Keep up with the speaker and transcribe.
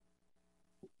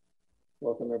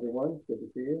Welcome, everyone. Good to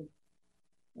see you.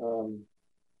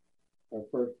 Our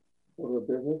first order of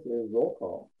business is roll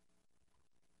call.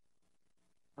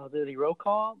 I'll do the roll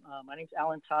call. My name is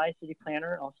Alan Ty, City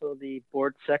Planner, also the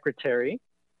Board Secretary.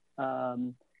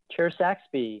 Chair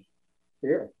Saxby.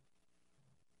 Here.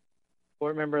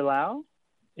 Board Member Lau.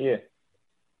 Here.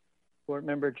 Board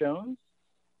Member Jones.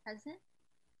 Present.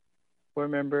 Board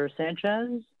Member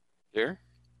Sanchez. Here.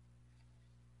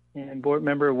 And Board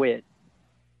Member Witt.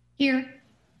 Here.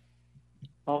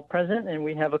 All present, and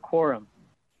we have a quorum.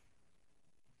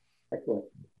 Excellent.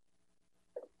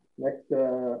 Next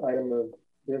item of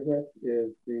business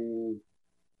is the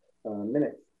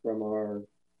minutes from our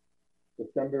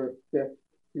December 5th,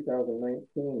 2019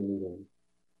 meeting.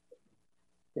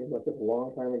 Seems like it's a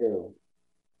long time ago.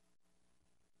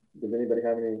 Does anybody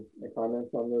have any comments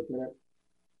on those minutes?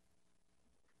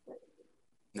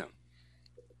 No.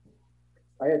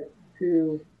 I had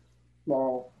two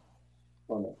small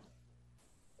comments.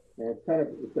 And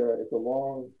it's a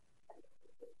long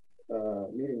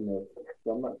meeting note,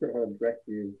 so I'm not sure how to direct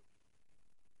you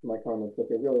to my comments, but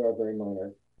they really are very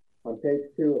minor. On page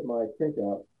 2 of my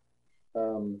printout,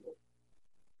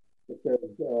 it says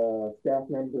staff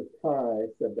member Ty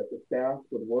said that the staff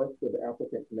would work with the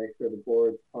applicant to make sure the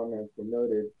board's comments were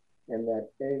noted and that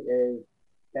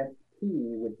AASP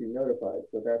would be notified.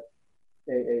 So that's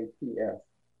AAPS.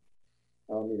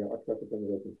 Our Trusted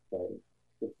Preservation Society.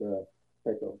 Just a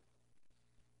typo.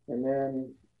 And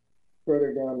then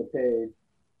further down the page,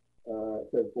 it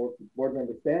says board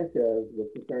member Sanchez was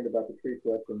concerned about the tree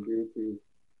collection due to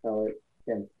how it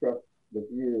can obstruct the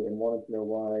view and wanted to know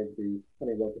why the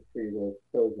honey locust tree was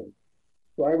chosen.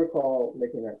 So I recall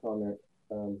making that comment.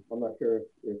 I'm not sure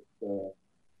if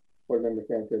board member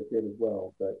Sanchez did as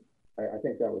well, but I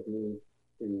think that was me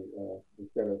who,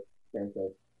 instead of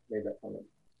Sanchez, made that comment.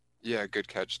 Yeah, good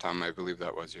catch, Tom. I believe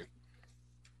that was you.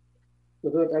 So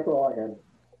that's all I had.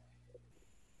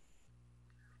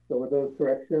 So with those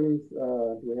corrections,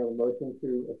 do we have a motion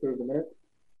to approve the minutes?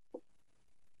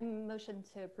 Motion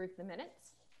to approve the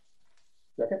minutes.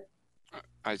 Second?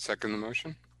 I second the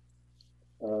motion.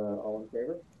 All in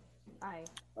favor? Aye.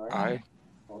 Aye.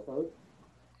 All opposed?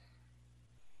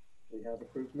 We have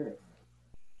approved minutes.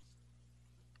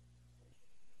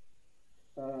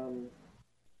 The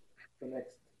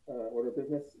next order of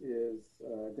business is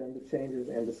agenda changes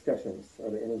and discussions. Are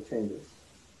there any changes?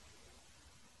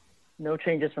 No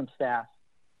changes from staff.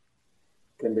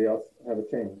 Does anybody else have a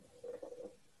change?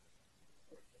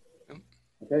 No.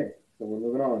 Okay, so we're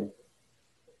moving on.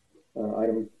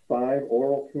 Item 5,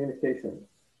 oral communications.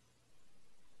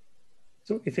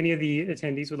 So if any of the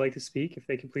attendees would like to speak, if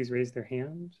they could please raise their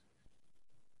hand.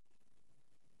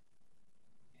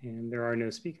 And there are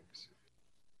no speakers.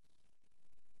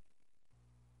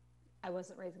 I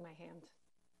wasn't raising my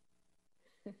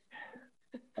hand.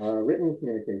 Written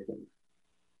communications.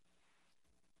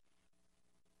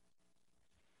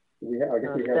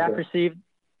 Staff received,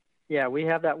 we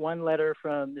have that one letter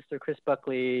from Mr. Chris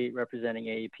Buckley representing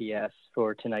AAPS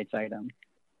for tonight's item.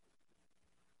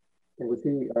 And was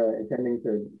he intending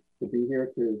to be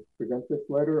here to present this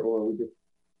letter, or are we just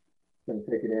going to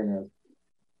take it in as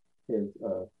his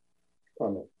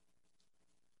comment?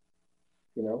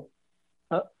 You know?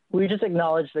 We just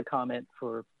acknowledge the comment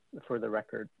for the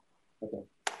record. Okay.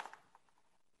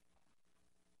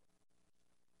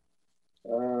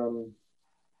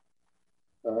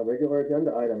 Regular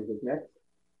agenda items is next.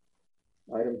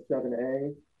 Item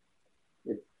 7A,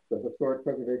 it's the Historic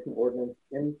Preservation Ordinance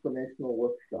Informational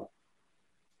Workshop.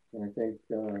 And I think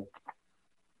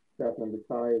staff member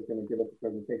Ty is going to give us a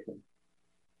presentation.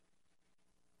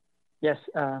 Yes,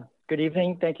 good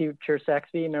evening. Thank you, Chair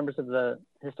Saxby, members of the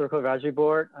Historical Advisory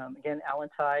Board. Again, Alan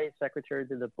Ty, Secretary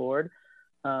to the Board.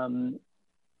 The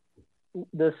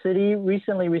city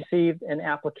recently received an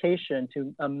application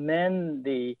to amend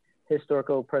the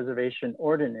Historical Preservation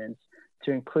Ordinance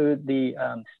to include the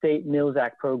State Mills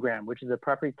Act program, which is a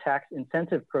property tax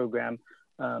incentive program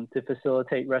to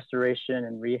facilitate restoration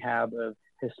and rehab of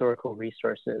historical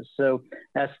resources. So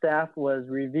as staff was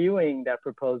reviewing that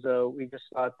proposal, we just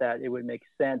thought that it would make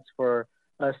sense for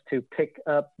us to pick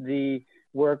up the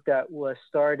work that was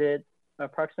started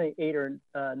approximately 8 or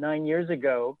 9 years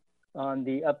ago on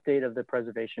the update of the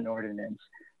preservation ordinance.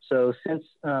 So since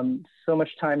so much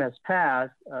time has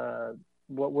passed,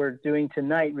 what we're doing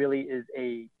tonight really is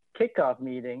a kickoff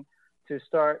meeting to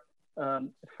start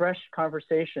fresh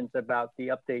conversations about the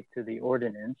update to the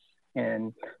ordinance.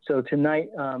 And so tonight,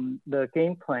 the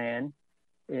game plan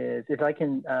is, if I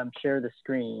can share the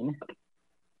screen.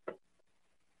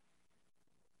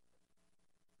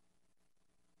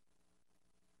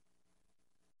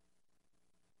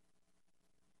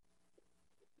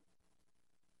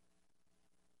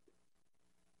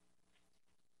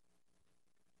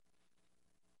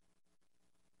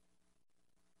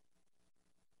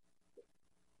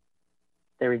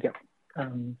 there we go.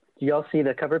 Do you all see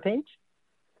the cover page?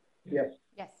 Yes.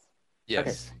 Yes.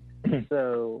 Yes. Okay.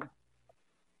 So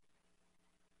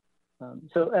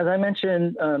as I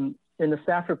mentioned in the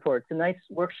staff report, tonight's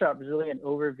workshop is really an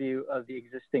overview of the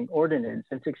existing ordinance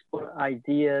and to explore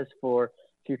ideas for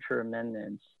future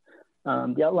amendments.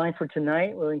 The outline for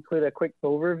tonight will include a quick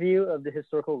overview of the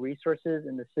historical resources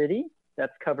in the city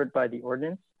that's covered by the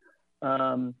ordinance.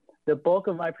 The bulk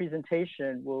of my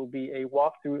presentation will be a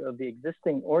walkthrough of the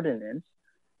existing ordinance.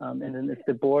 And then if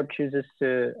the board chooses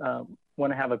to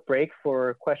want to have a break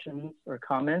for questions or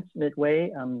comments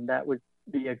midway, that would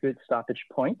be a good stoppage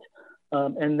point.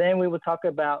 And then we will talk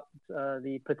about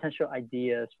the potential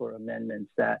ideas for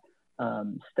amendments that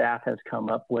staff has come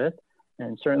up with,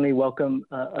 and certainly welcome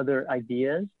other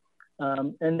ideas.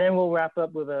 And then we'll wrap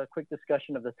up with a quick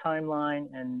discussion of the timeline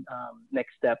and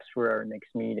next steps for our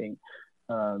next meeting.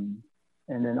 And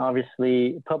then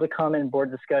obviously public comment and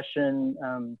board discussion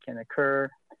can occur.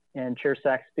 And Chair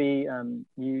Saxby,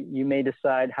 you may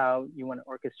decide how you want to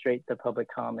orchestrate the public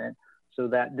comment so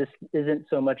that this isn't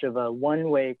so much of a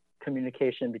one-way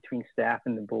communication between staff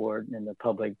and the board and the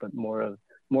public, but more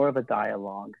of a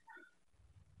dialogue.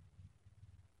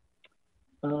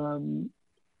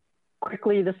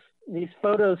 Quickly, these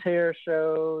photos here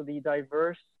show the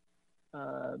diverse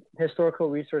historical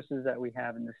resources that we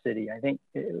have in the city. I think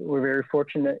we're very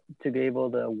fortunate to be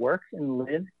able to work and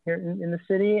live here in the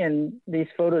city, and these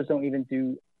photos don't even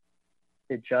do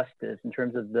it justice in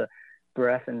terms of the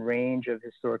breadth and range of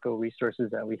historical resources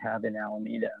that we have in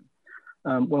Alameda.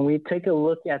 When we take a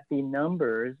look at the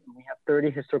numbers, we have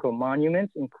 30 historical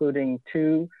monuments, including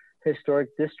 2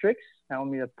 historic districts,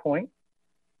 Alameda Point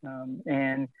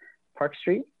and Park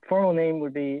Street. Formal name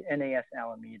would be NAS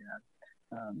Alameda.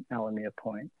 Alameda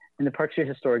Point, in the Park Street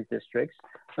Historic Districts,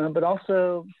 but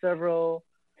also several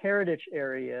heritage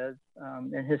areas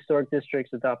and historic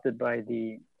districts adopted by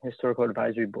the Historical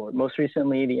Advisory Board. Most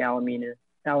recently, the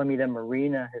Alameda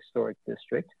Marina Historic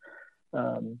District,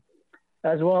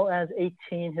 as well as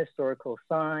 18 historical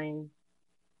signs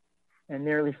and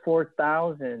nearly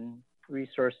 4,000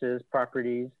 resources,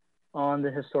 properties on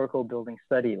the historical building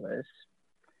study list.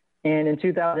 And in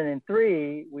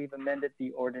 2003, we've amended the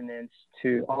ordinance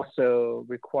to also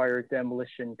require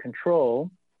demolition control.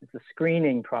 It's a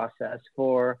screening process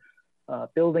for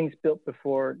buildings built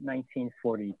before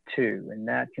 1942, and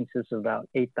that consists of about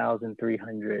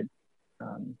 8,300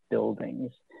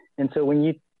 buildings. And so when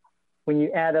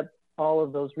you add up all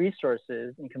of those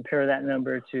resources and compare that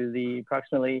number to the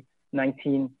approximately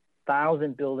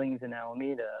 19,000 buildings in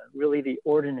Alameda, really the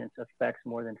ordinance affects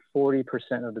more than 40%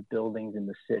 of the buildings in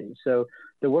the city. So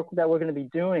the work that we're going to be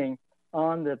doing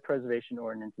on the preservation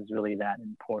ordinance is really that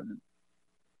important.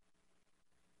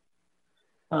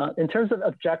 In terms of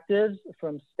objectives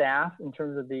from staff, in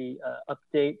terms of the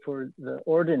update for the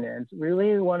ordinance,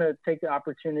 really want to take the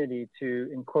opportunity to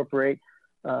incorporate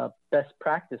best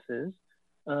practices.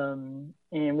 And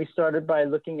we started by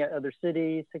looking at other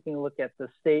cities, taking a look at the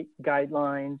state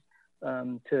guidelines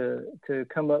to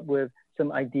come up with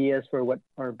some ideas for what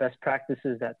are best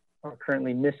practices that are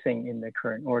currently missing in the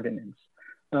current ordinance.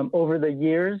 Over the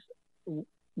years,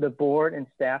 the board and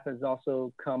staff has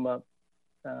also come up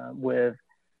with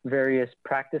various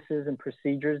practices and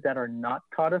procedures that are not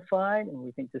codified, and we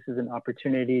think this is an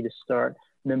opportunity to start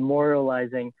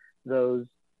memorializing those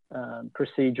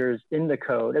procedures in the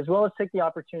code, as well as take the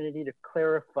opportunity to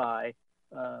clarify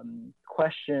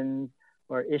questions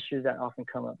or issues that often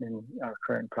come up in our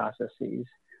current processes.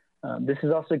 This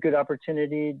is also a good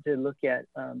opportunity to look at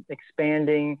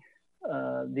expanding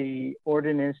the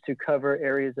ordinance to cover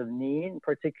areas of need,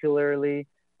 particularly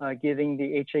giving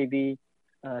the HAB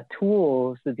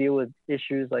tools to deal with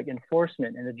issues like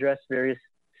enforcement and address various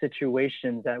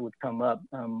situations that would come up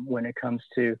when it comes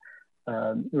to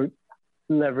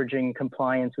leveraging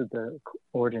compliance with the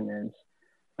ordinance.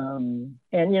 And,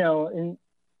 you know,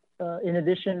 in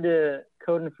addition to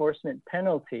code enforcement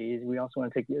penalties, we also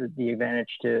want to take the advantage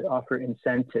to offer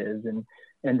incentives,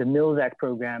 and the Mills Act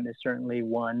program is certainly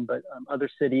one, but other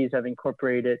cities have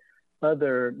incorporated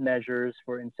other measures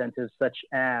for incentives, such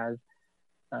as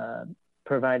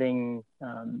providing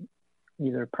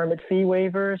either permit fee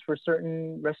waivers for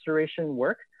certain restoration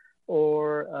work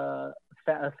or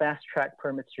a fast track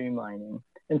permit streamlining.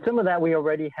 And some of that we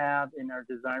already have in our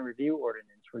design review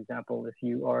ordinance. For example, if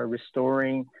you are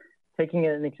taking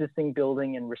an existing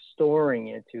building and restoring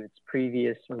it to its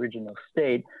previous original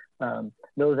state,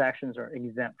 those actions are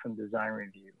exempt from design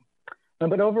review.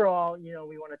 But overall, you know,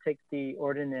 we want to take the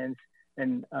ordinance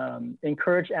and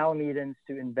encourage Alamedans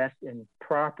to invest in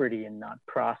property and not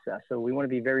process. So we want to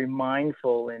be very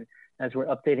mindful in as we're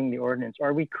updating the ordinance?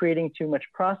 Are we creating too much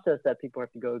process that people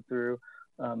have to go through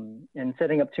and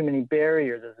setting up too many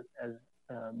barriers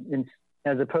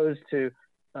as opposed to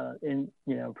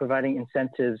providing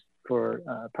incentives for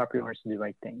property owners to do the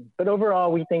right thing? But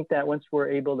overall, we think that once we're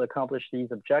able to accomplish these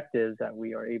objectives, that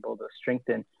we are able to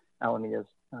strengthen Alameda's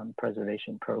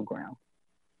preservation program.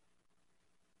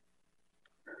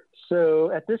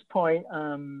 So at this point,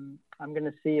 I'm going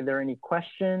to see if there are any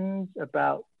questions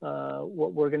about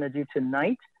what we're going to do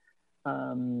tonight.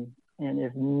 And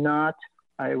if not,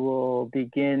 I will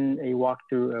begin a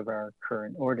walkthrough of our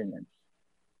current ordinance.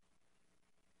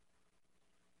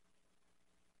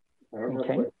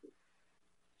 Okay.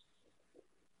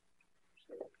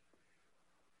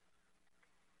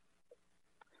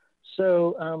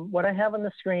 So what I have on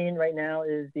the screen right now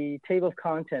is the table of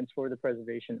contents for the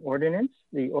preservation ordinance.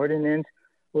 The ordinance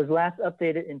was last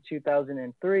updated in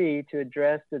 2003 to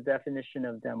address the definition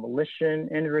of demolition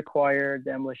and require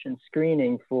demolition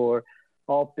screening for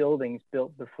all buildings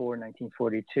built before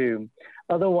 1942.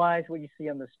 Otherwise, what you see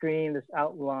on the screen, this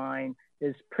outline,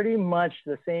 is pretty much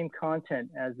the same content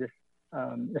as if,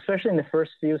 especially in the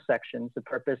first few sections, the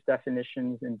purpose,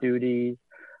 definitions, and duties,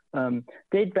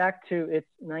 date back to its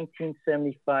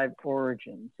 1975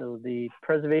 origin. So the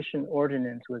preservation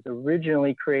ordinance was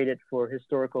originally created for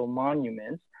historical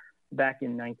monuments back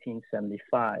in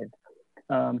 1975.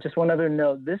 Just one other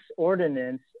note, this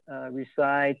ordinance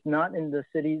resides not in the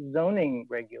city's zoning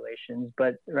regulations,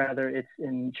 but rather it's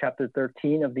in Chapter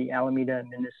 13 of the Alameda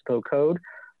Municipal Code,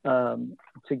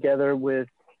 together with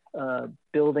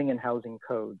building and housing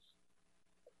codes.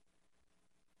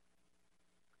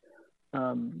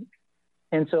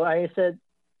 And so I said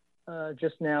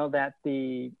just now that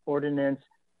the ordinance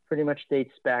pretty much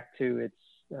dates back to its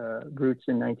roots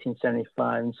in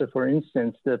 1975. And so for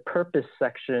instance, the purpose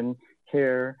section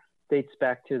here dates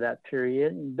back to that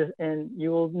period. And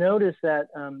you will notice that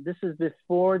this is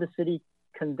before the city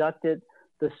conducted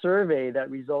the survey that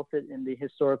resulted in the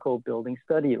historical building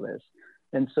study list.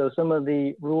 And so some of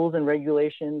the rules and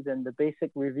regulations and the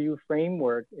basic review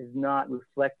framework is not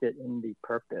reflected in the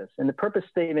purpose. And the purpose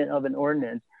statement of an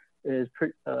ordinance is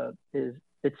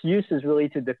its use is really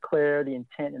to declare the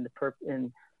intent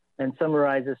and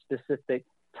summarize the specific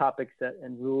topics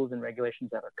and rules and regulations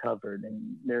that are covered.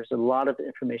 And there's a lot of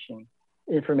information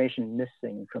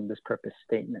missing from this purpose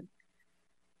statement.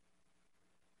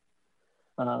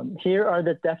 Here are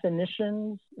the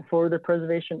definitions for the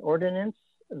preservation ordinance.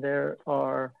 There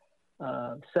are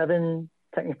 7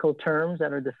 technical terms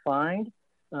that are defined,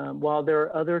 while there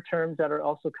are other terms that are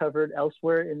also covered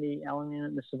elsewhere in the Alameda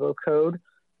Municipal Code.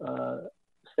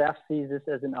 Staff sees this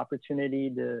as an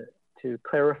opportunity to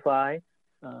clarify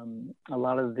a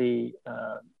lot of the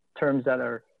terms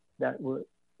that will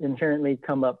inherently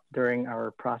come up during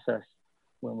our process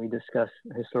when we discuss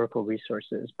historical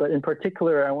resources. But in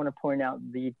particular, I want to point out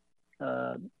the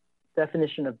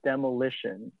definition of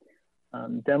demolition.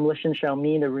 Demolition shall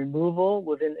mean the removal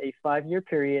within a 5-year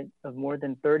period of more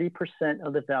than 30%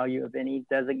 of the value of any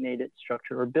designated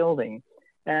structure or building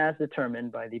as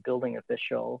determined by the building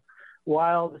official.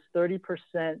 While this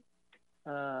 30%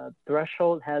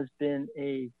 threshold has been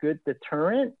a good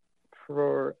deterrent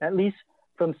for, at least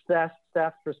from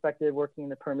staff's perspective, working in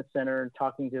the permit center and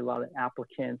talking to a lot of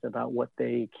applicants about what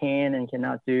they can and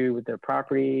cannot do with their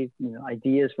properties,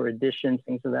 ideas for additions,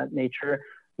 things of that nature.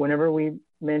 Whenever we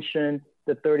mention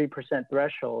the 30%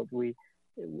 threshold,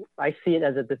 I see it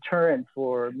as a deterrent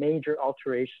for major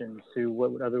alterations to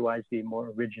what would otherwise be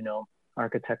more original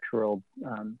architectural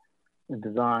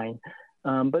design.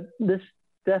 But this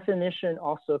definition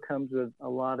also comes with a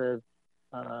lot of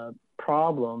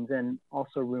problems and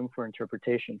also room for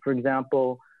interpretation. For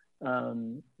example,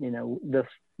 the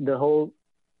whole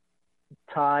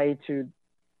tie to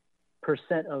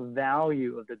percent of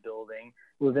value of the building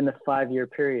within a 5-year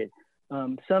period.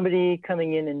 Somebody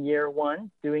coming in year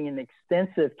 1, doing an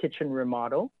extensive kitchen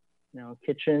remodel,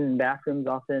 kitchen and bathrooms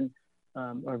often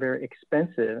are very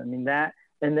expensive. I mean that,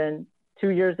 and then 2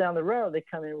 years down the road, they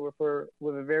come in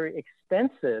with a very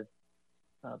expensive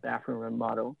bathroom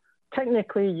remodel.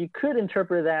 Technically, you could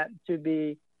interpret that to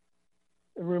be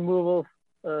a removal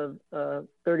of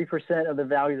 30% of the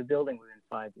value of the building within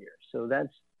 5 years. So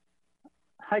that's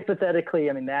hypothetically,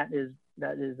 I mean, that is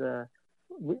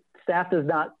staff does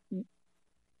not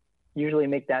usually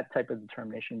make that type of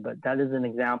determination, but that is an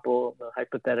example of a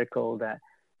hypothetical that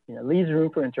leaves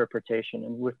room for interpretation.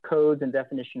 And with codes and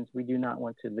definitions, we do not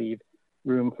want to leave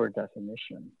room for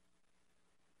definition.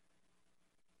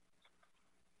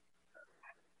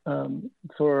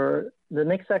 For The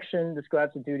next section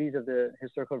describes the duties of the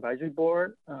Historical Advisory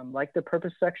Board. Like the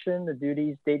purpose section, the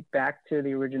duties date back to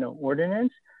the original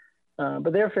ordinance,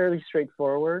 but they're fairly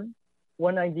straightforward.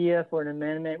 One idea for an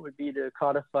amendment would be to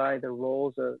codify the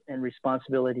roles and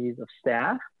responsibilities of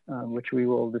staff, which we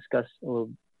will discuss a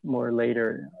little more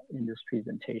later in this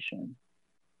presentation.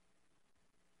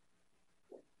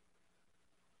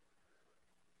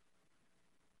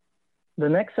 The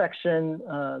next section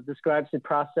describes the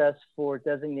process for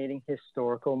designating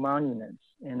historical monuments.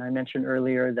 And I mentioned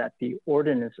earlier that the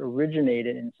ordinance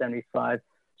originated in '75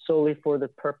 solely for the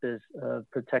purpose of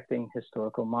protecting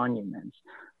historical monuments.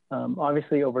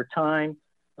 Obviously, over time,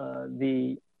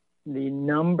 the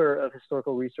number of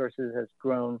historical resources has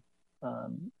grown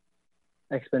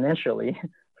exponentially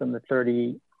from the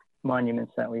 30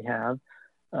 monuments that we have.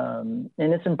 And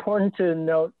it's important to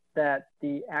note that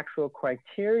the actual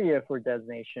criteria for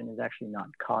designation is actually not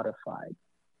codified.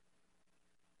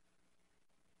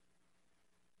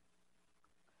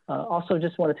 Also,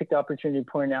 just want to take the opportunity to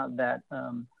point out that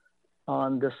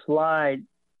on the slide,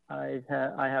 I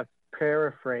have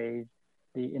paraphrased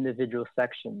the individual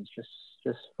sections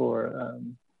just for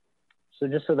so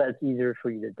that it's easier for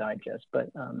you to digest. But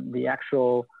the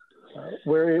actual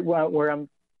where I'm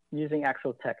using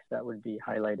actual text, that would be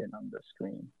highlighted on the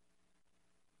screen.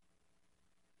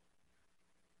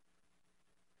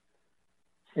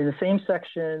 In the same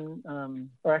section,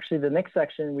 or actually the next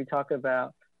section, we talk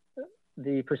about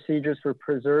the procedures for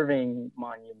preserving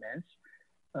monuments.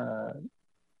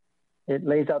 It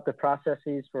lays out the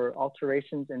processes for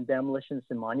alterations and demolitions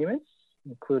to monuments,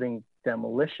 including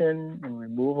demolition and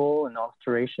removal and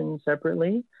alteration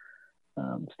separately.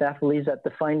 Staff believes that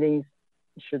the findings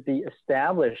should be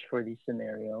established for these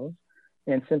scenarios,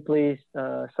 and simply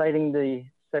citing the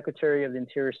Secretary of the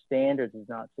Interior standards is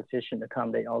not sufficient to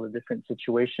accommodate all the different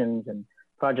situations and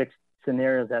project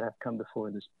scenarios that have come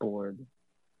before this board.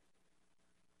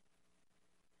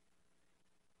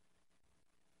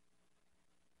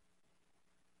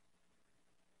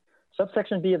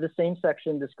 Subsection B of the same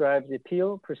section describes the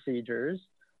appeal procedures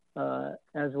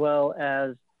as well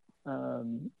as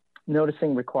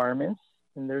noticing requirements.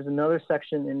 And there's another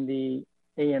section in the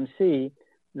AMC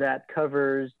that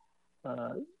covers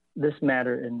this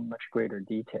matter in much greater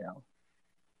detail.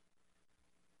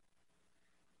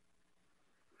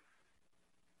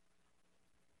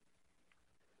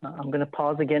 I'm going to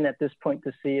pause again at this point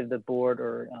to see if the board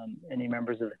or any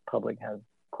members of the public have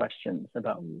questions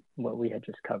about what we had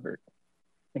just covered.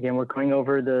 Again, we're going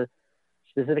over the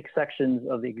specific sections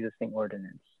of the existing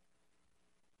ordinance.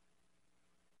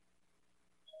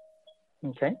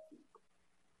 Okay.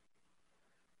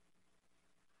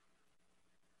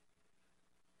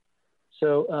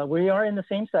 So we are in the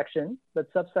same section, but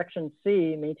subsection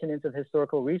C, maintenance of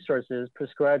historical resources,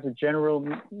 prescribes a general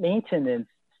maintenance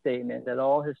statement that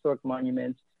all historic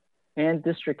monuments and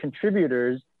district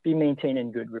contributors be maintained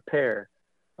in good repair.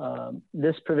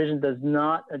 This provision does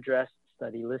not address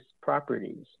study list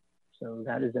properties. So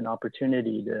that is an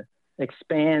opportunity to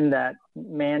expand that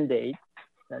mandate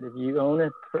that if you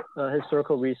own a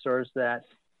historical resource that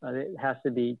it has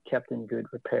to be kept in good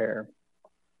repair.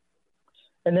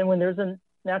 And then when there's a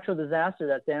natural disaster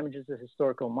that damages a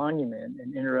historical monument,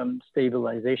 an interim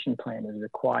stabilization plan is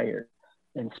required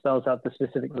and spells out the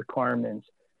specific requirements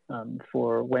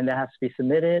for when that has to be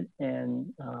submitted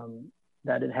and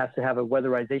that it has to have a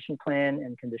weatherization plan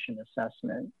and condition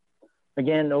assessment.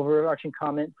 Again, overarching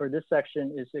comment for this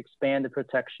section is to expand the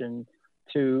protection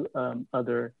to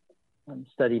other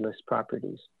study list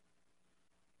properties.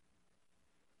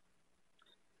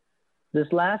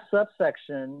 This last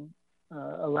subsection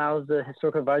allows the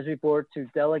Historical Advisory Board to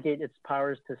delegate its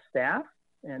powers to staff,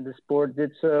 and this board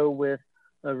did so with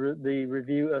the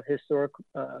review of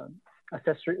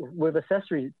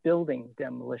accessory building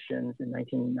demolitions in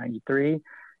 1993,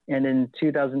 and in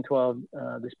 2012,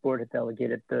 this board had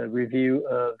delegated the review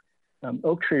of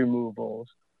oak tree removals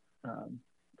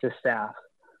to staff.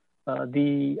 I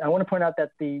want to point out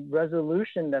that the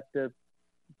resolution that the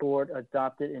board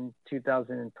adopted in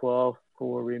 2012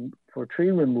 for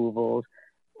tree removals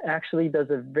actually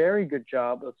does a very good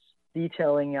job of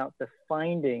detailing out the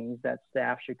findings that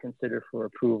staff should consider for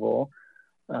approval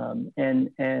and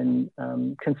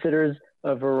considers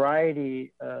a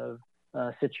variety of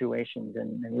situations.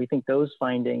 And we think those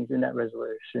findings in that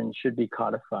resolution should be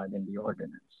codified in the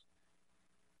ordinance.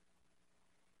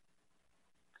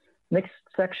 Next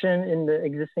section in the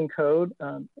existing code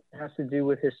has to do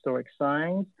with historic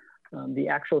signs. The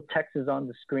actual text is on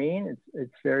the screen.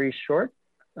 It's very short.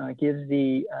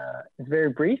 It's very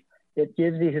brief. It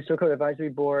gives the Historical Advisory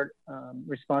Board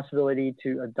responsibility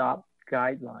to adopt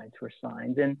guidelines for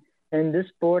signs. And And this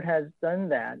board has done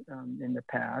that in the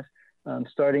past,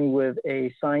 starting with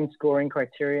a sign scoring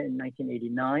criteria in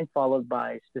 1989, followed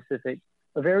by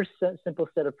a very simple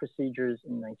set of procedures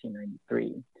in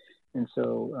 1993. And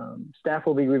so staff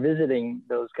will be revisiting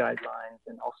those guidelines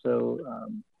and also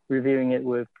reviewing it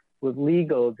with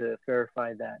legal to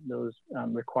verify that those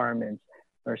requirements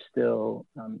are still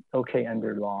okay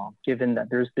under law, given that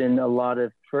there's been a lot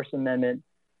of First Amendment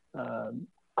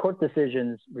court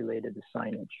decisions related to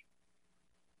signage.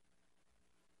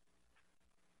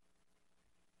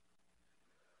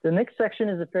 The next section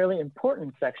is a fairly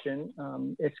important section.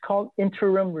 It's called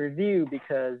interim review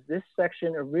because this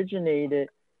section originated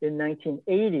in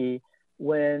 1980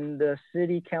 when the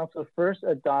City Council first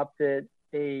adopted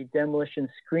a demolition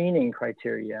screening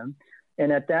criteria.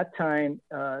 And at that time,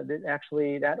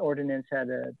 that ordinance had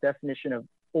a definition of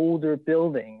older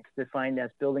buildings, defined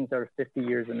as buildings that are 50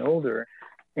 years and older.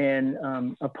 And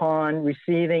upon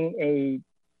receiving a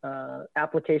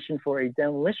application for a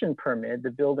demolition permit,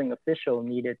 the building official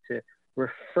needed to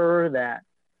refer that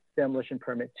demolition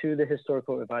permit to the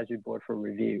Historical Advisory Board for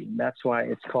review. That's why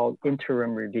it's called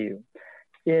interim review.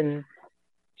 In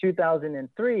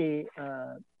 2003,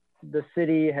 the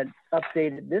city had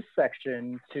updated this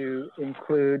section to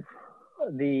include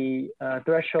the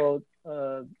threshold,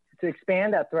 to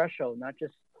expand that threshold, not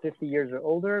just 50 years or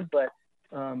older, but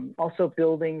also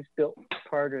buildings built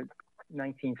prior to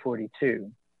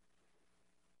 1942.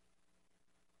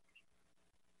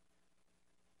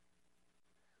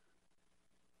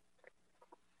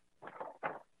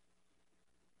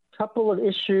 Couple of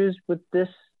issues with this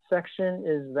section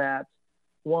is that,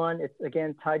 one, it's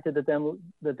again tied to the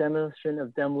definition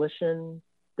of demolition,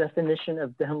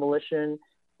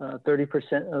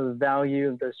 30% of the value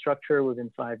of the structure within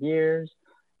 5 years,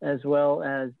 as well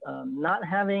as not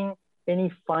having any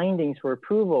findings for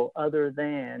approval other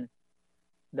than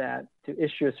that to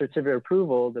issue a certificate of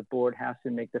approval, the board has to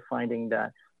make the finding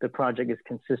that the project is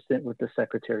consistent with the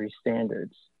Secretary's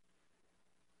standards.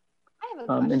 I have a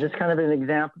question. And just kind of an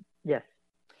example, yes.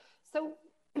 So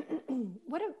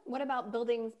what about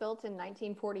buildings built in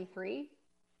 1943?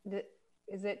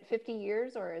 Is it 50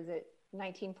 years or is it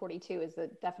 1942 is the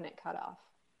definite cutoff?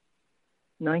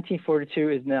 1942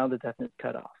 is now the definite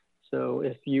cutoff. So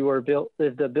if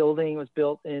the building was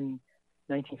built in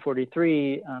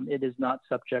 1943, it is not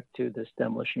subject to this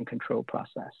demolition control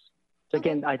process. So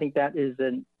again, I think that is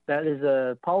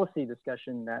a policy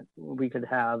discussion that we could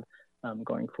have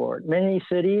going forward. Many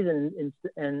cities and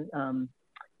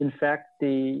in fact,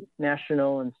 the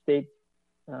national and state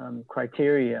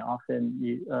criteria often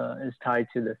is tied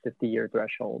to the 50-year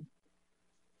threshold.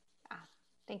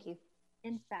 Thank you.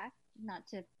 In fact, not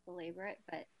to belabor it,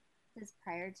 but this is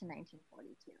prior to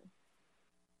 1942.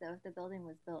 So if the building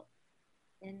was built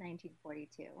in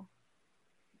 1942,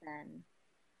 then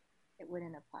it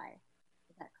wouldn't apply.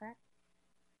 Is that correct?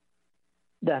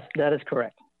 That is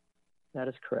correct. That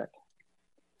is correct.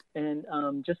 And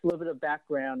just a little bit of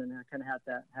background, and I kind of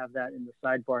have that in the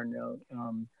sidebar note.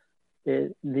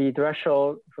 The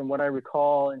threshold, from what I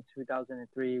recall in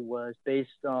 2003, was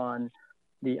based on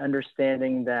the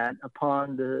understanding that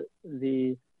upon the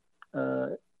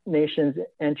nation's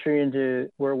entry into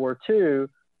World War II,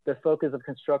 the focus of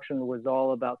construction was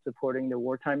all about supporting the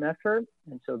wartime effort.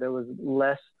 And so there was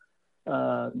less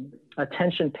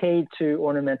attention paid to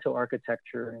ornamental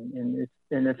architecture. And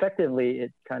effectively,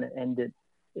 it kind of ended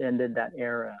that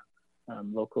era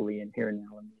locally and here in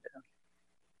Alameda,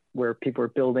 where people are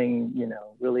building,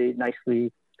 really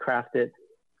nicely crafted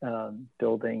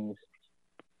buildings.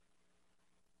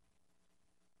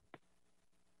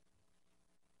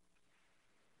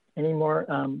 Any more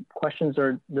questions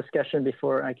or discussion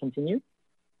before I continue?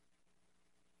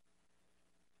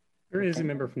 There is a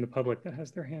member from the public that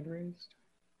has their hand raised.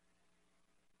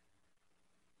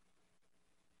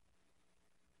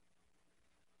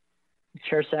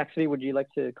 Chair Saxby, would you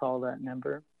like to call that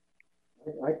member?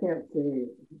 I can't see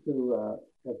who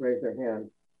has raised their hand.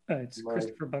 It's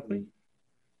Christopher Buckley.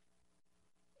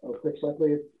 Oh, Chris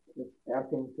Buckley is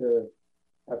asking to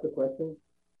ask a question?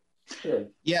 Sure.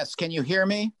 Yes, can you hear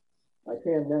me? I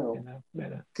can now.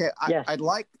 Okay, Yes. I'd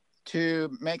like to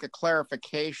make a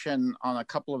clarification on a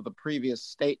couple of the previous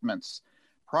statements.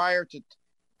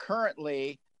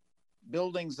 Currently,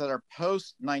 buildings that are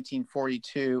post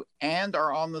 1942 and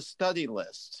are on the study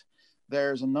list,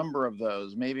 there's a number of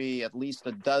those, maybe at least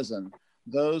a dozen.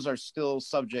 Those are still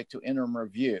subject to interim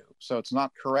review. So it's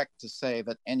not correct to say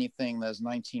that anything that's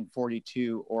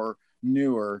 1942 or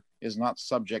newer is not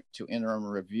subject to interim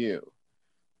review.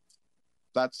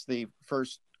 That's the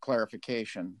first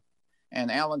clarification. And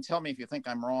Alan, tell me if you think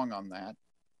I'm wrong on that.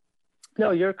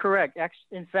 No, you're correct.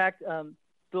 Actually, in fact,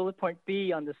 bullet point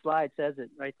B on the slide says it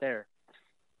right there.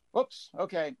 Oops.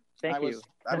 Okay. Thank you.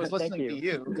 I was listening Thank to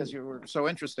you because you were so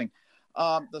interesting.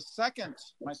 My second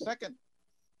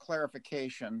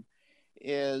clarification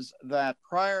is that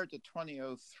prior to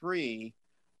 2003,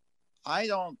 I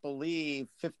don't believe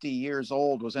 50 years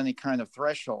old was any kind of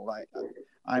threshold.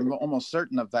 I'm almost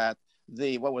certain of that.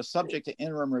 What was subject to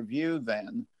interim review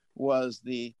then was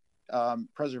the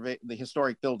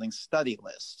historic building study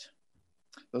list.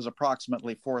 Those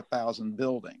approximately 4,000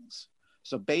 buildings.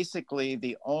 So basically,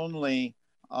 the only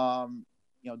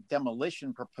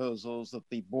demolition proposals that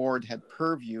the board had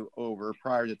purview over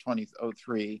prior to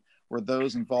 2003 were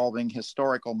those involving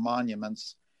historical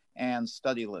monuments and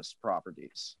study list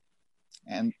properties.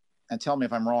 And tell me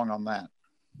if I'm wrong on that.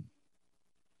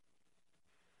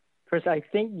 Chris, I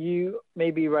think you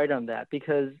may be right on that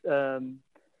because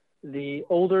the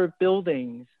older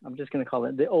buildings, I'm just going to call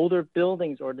it, the older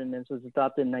buildings ordinance was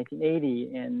adopted in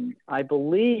 1980. And I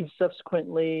believe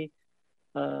subsequently,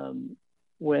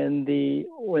 when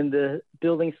the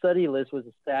building study list was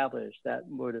established, that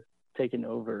would have taken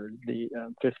over the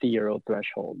 50-year-old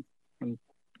threshold. I'm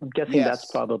guessing Yes.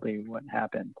 That's probably what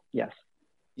happened. Yes.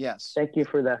 Yes. Thank you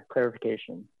for that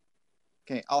clarification.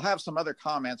 Okay, I'll have some other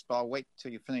comments, but I'll wait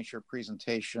till you finish your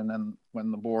presentation and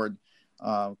when the board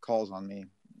calls on me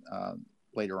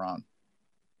later on.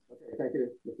 Okay, thank you,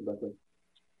 Mr. Buckley.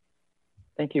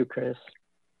 Thank you, Chris.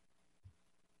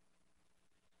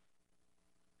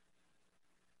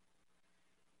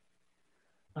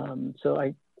 So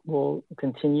I will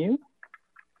continue.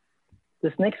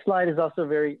 This next slide is also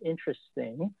very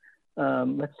interesting.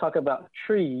 Let's talk about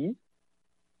trees.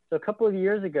 So a couple of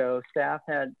years ago, staff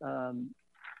had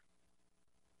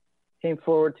came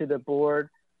forward to the board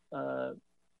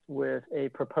with a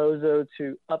proposal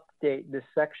to update this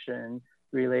section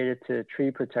related to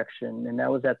tree protection, and that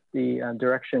was at the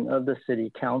direction of the city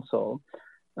council.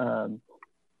 And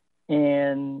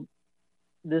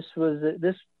this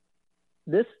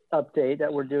update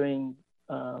that we're doing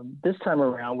this time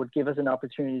around would give us an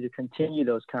opportunity to continue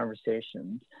those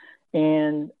conversations.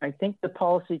 And I think the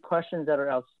policy questions that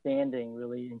are outstanding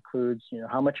really includes,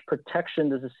 how much protection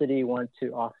does the city want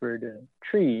to offer to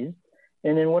trees?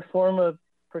 And in what form of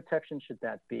protection should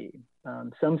that be?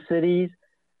 Some cities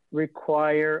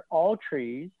require all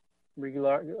trees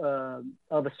of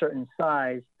a certain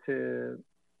size to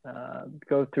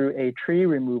go through a tree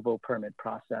removal permit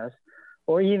process,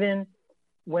 or even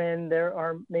when there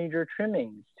are major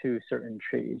trimmings to certain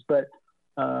trees. But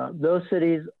those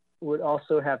cities would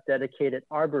also have dedicated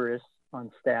arborists on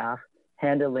staff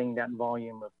handling that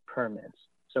volume of permits.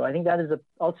 So I think that is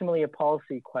ultimately a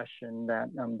policy question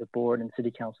that the board and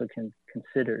city council can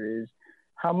consider is,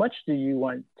 how much do you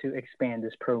want to expand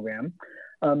this program?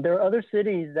 There are other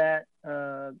cities that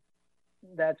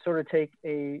sort of take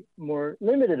a more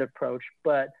limited approach,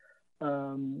 but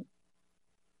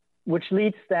which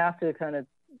leads staff to kind of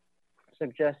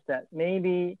suggest that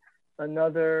maybe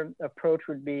another approach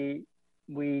would be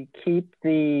we keep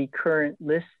the current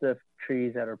list of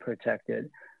trees that are protected,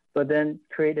 but then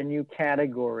create a new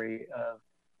category of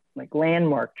like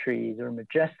landmark trees or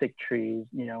majestic trees,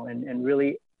 and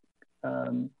really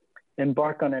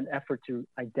embark on an effort to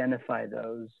identify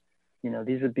those.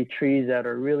 These would be trees that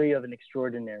are really of an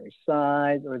extraordinary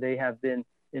size, or they have been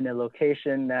in a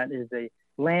location that is a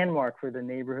landmark for the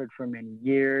neighborhood for many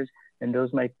years, and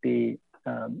those might be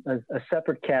a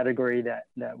separate category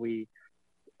that we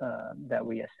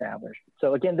established.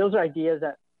 So again, those are ideas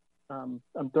that I'm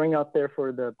throwing out there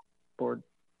for the board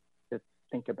to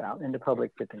think about and the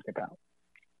public to think about.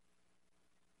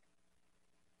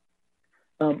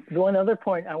 One other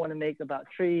point I want to make about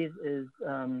trees is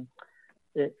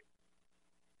it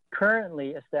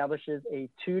currently establishes a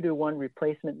 2-to-1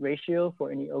 replacement ratio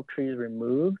for any oak trees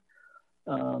removed.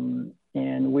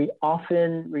 And we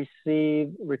often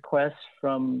receive requests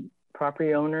from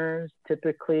property owners.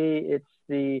 Typically, it's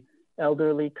the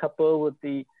elderly couple with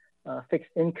the fixed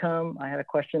income. I had a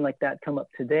question like that come up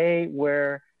today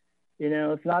where,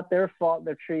 it's not their fault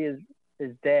the tree is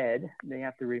dead. They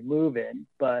have to remove it,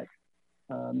 but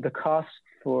the cost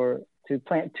to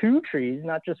plant 2 trees,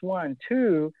 not just 1,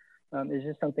 2, is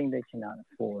just something they cannot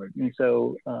afford. And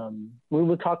so we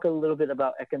will talk a little bit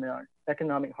about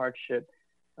economic hardship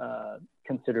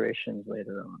considerations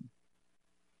later on.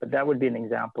 But that would be an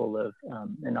example of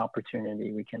an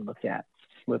opportunity we can look at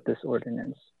with this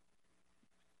ordinance.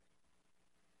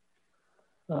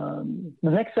 The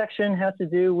next section has to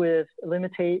do with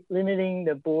limiting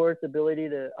the board's ability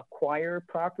to acquire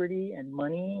property and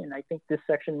money. And I think this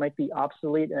section might be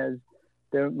obsolete as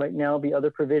there might now be other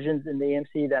provisions in the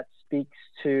AMC that speaks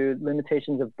to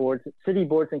limitations of boards, city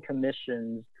boards and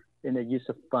commissions in the use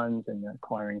of funds and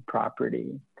acquiring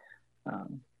property. I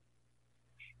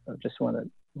just want to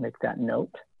make that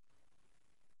note.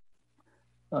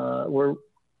 We're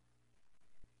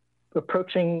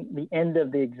approaching the end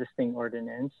of the existing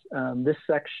ordinance. This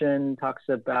section talks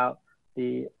about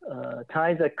the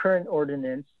ties a current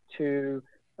ordinance to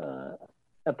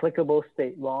applicable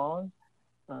state laws.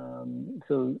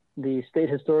 So the state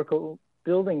historical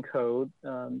building code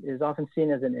is often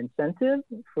seen as an incentive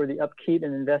for the upkeep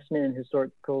and investment in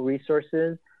historical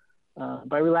resources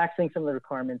by relaxing some of the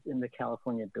requirements in the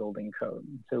California building code.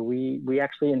 So we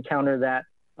actually encounter that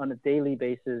on a daily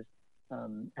basis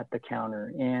at the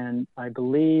counter. And I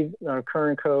believe our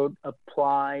current code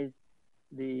applies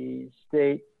the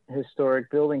state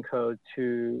historic building code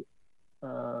to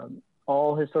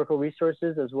all historical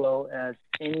resources, as well as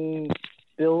any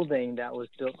building that was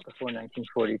built before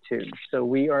 1942. So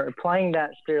we are applying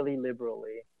that fairly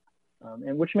liberally,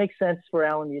 and which makes sense for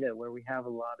Alameda, where we have a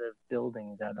lot of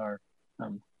buildings that are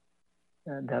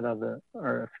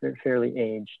fairly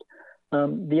aged.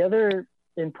 The other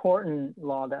important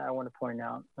law that I want to point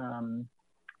out,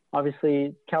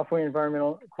 obviously, California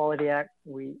Environmental Quality Act,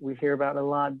 we hear about a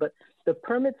lot, but the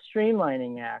Permit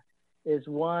Streamlining Act is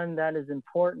one that is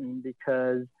important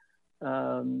because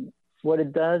what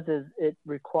it does is it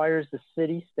requires the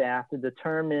city staff to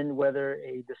determine whether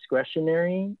a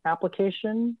discretionary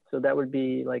application, so that would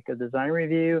be like a design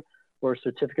review or a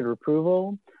certificate of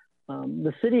approval,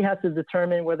 the city has to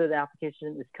determine whether the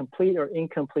application is complete or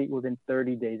incomplete within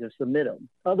 30 days of submittal.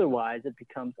 Otherwise, it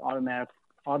becomes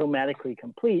automatically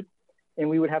complete, and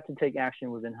we would have to take action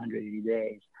within 180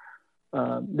 days.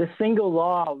 This single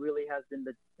law really has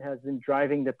been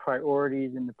driving the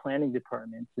priorities in the planning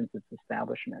department since its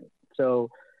establishment. So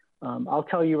I'll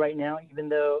tell you right now, even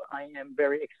though I am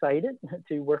very excited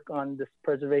to work on this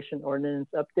preservation ordinance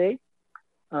update,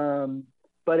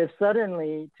 but if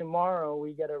suddenly tomorrow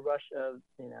we get a rush of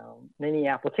many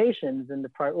applications, then the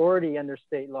priority under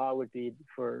state law would be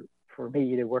for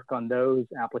me to work on those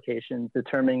applications,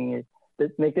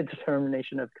 make a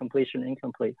determination of completion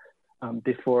incomplete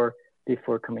before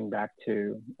coming back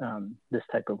to this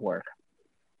type of work.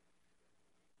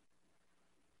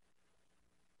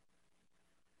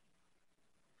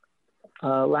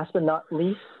 Last but not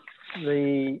least,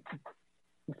 the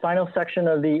final section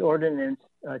of the ordinance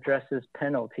addresses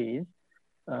penalties.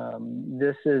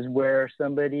 This is where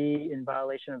somebody in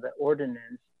violation of the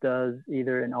ordinance does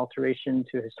either an alteration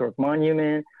to a historic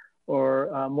monument,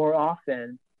 or more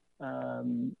often,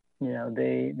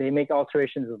 they make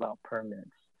alterations without permits.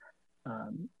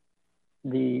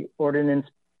 The ordinance,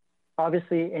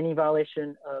 obviously, any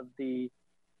violation of the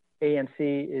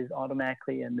AMC is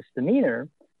automatically a misdemeanor,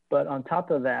 but on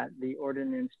top of that, the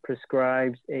ordinance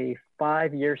prescribes a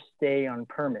 5-year stay on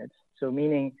permits. So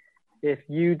meaning if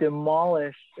you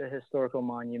demolish a historical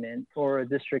monument or a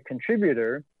district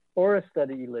contributor or a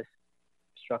study list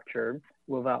structure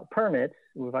without permits,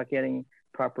 without getting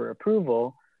proper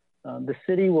approval, the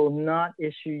city will not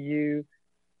issue you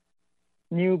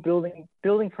new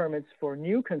building permits for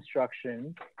new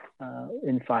construction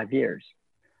in 5 years.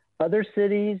 Other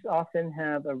cities often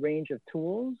have a range of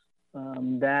tools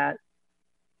that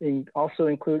also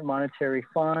include monetary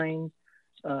fines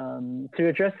to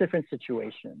address different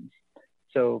situations.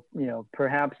 So,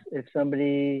 perhaps if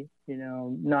somebody,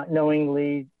 not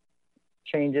knowingly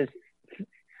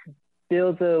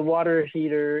builds a water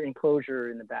heater enclosure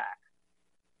in the back,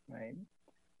 right?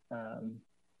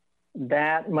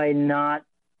 That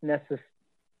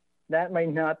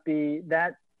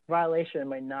violation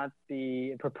might not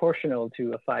be proportional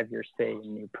to a 5-year stay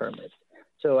in new permits.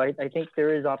 So I think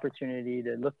there is opportunity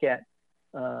to look at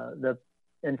the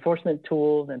enforcement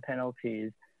tools and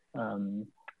penalties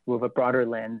with a broader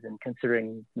lens and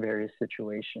considering various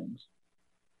situations.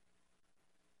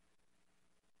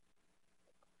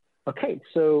 Okay,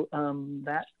 so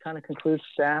that kind of concludes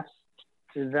staff's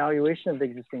evaluation of the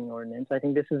existing ordinance. I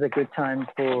think this is a good time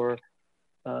for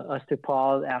us to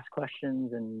pause, ask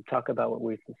questions, and talk about what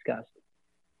we've discussed.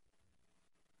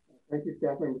 Thank you,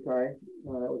 Staff Member Tai.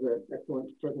 That was an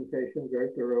excellent presentation, very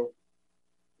thorough.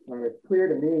 It's clear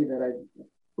to me that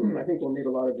I think we'll need a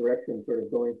lot of direction sort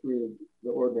of going through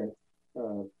the ordinance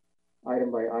item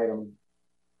by item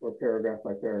or paragraph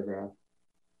by paragraph.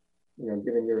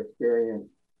 Given your experience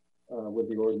with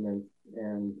the ordinance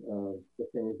and the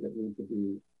things that need to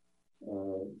be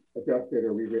adjusted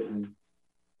or rewritten,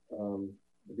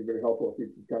 it'd be very helpful if you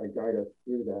could kind of guide us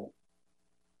through that.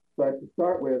 But to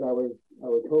start with, I was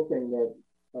hoping that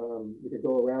we could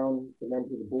go around the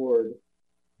members of the board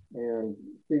and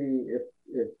see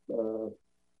if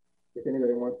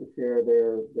anybody wants to share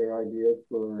their ideas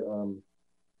for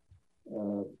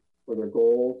their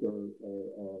goals or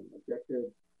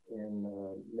objectives in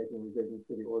making revisions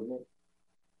to the ordinance.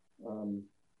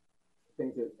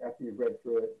 Things that after you've read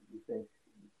through it, you think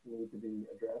need to be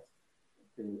addressed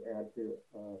to add to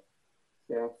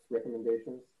staff's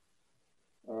recommendations.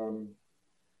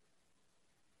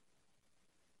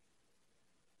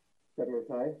 Senator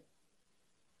Tai?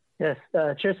 Yes,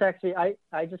 Chair Saxby,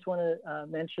 I just want to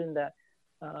mention that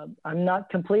I'm not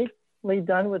completely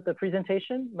done with the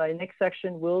presentation. My next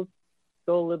section will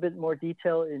go a little bit more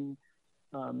detail in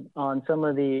on some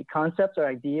of the concepts or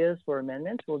ideas for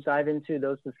amendments. We'll dive into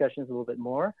those discussions a little bit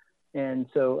more. And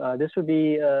so this would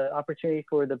be an opportunity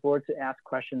for the board to ask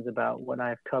questions about what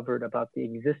I've covered about the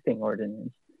existing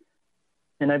ordinance.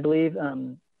 And I believe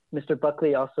Mr.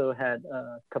 Buckley also had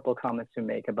a couple of comments to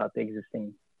make about the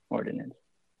existing ordinance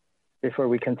before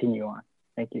we continue on.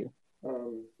 Thank you.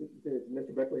 Did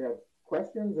Mr. Buckley have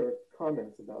questions or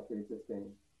comments about the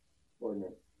existing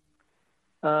ordinance?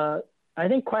 I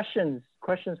think questions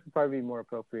would probably be more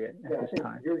appropriate at this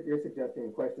time. You're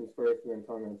suggesting questions first and then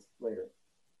comments later.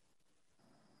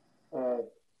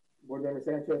 Board Member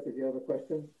Sanchez, did you have a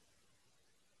question?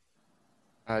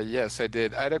 Yes, I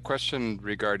did. I had a question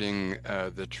regarding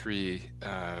the tree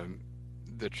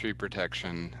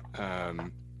protection.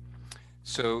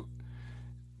 So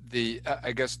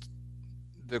I guess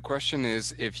the question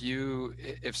is,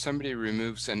 if somebody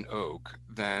removes an oak,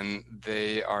 then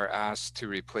they are asked to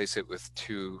replace it with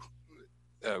two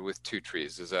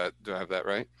trees. Do I have that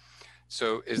right?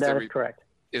 So that is correct.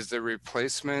 Is the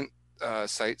replacement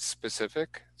site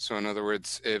specific? So in other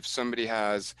words, if somebody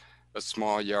has a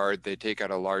small yard, they take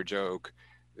out a large oak,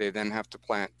 they then have to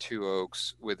plant 2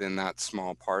 oaks within that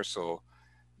small parcel.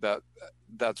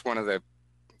 That's one of the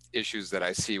issues that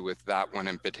I see with that one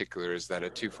in particular, is that a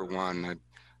 2-for-1.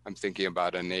 I'm thinking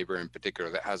about a neighbor in particular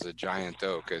that has a giant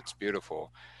oak. It's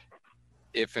beautiful.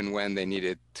 If and when they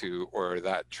needed to, or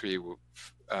that tree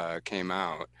came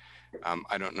out,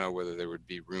 I don't know whether there would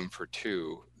be room for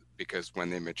 2, because when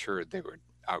they matured, they would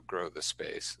outgrow the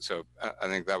space. So I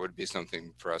think that would be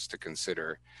something for us to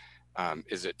consider.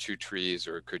 Is it 2 trees,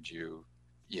 or could you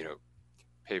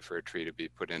pay for a tree to be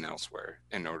put in elsewhere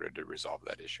in order to resolve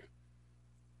that issue?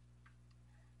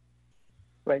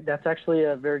 Right, that's actually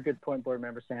a very good point, Board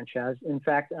Member Sanchez. In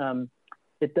fact,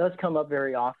 it does come up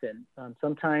very often.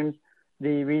 Sometimes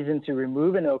the reason to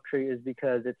remove an oak tree is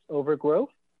because it's overgrowth.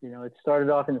 It started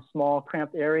off in a small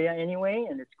cramped area anyway,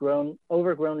 and it's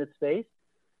overgrown its space.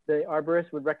 The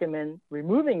arborist would recommend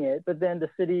removing it, but then the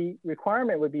city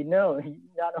requirement would be, no,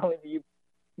 not only do you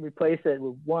replace it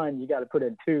with 1, you got to put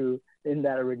in 2 in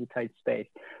that already tight space.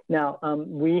 Now,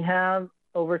 we have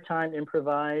over time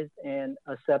improvised and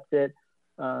accepted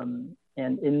an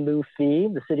in lieu fee.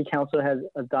 The city council has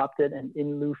adopted an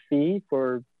in lieu fee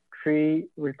for tree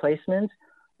replacement,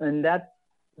 and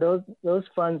those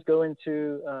funds go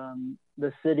into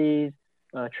the city's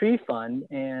tree fund,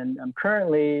 and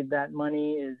currently that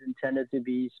money is intended to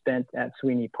be spent at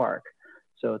Sweeney Park.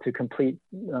 So to complete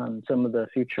some of the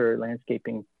future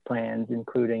landscaping plans,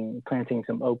 including planting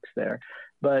some oaks there.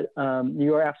 But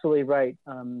you are absolutely right,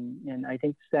 and I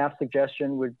think staff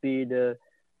suggestion would be to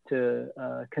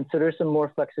consider some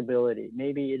more flexibility.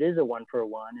 Maybe it is a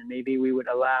 1-for-1, and maybe we would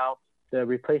allow the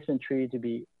replacement tree to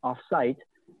be off-site,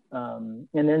 and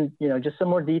then just some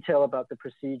more detail about the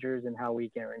procedures and how we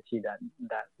guarantee that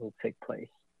will take place.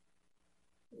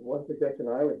 One suggestion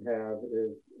I would have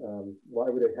is why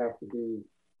would it have to be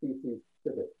species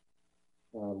specific?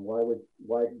 Why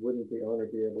wouldn't the owner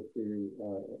be able to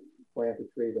plant a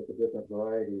tree that's a different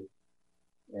variety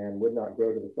and would not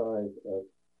grow to the size of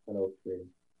an oak tree?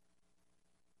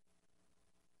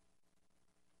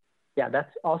 Yeah,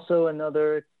 that's also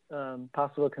another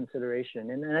possible consideration.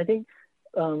 And I think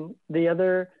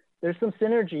there's some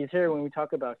synergies here when we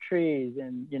talk about trees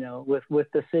and, with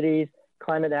the city's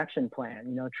climate action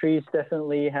plan. Trees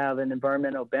definitely have an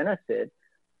environmental benefit,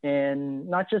 and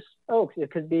not just oaks.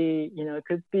 It could be,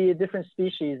 a different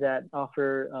species that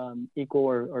offer equal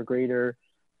or greater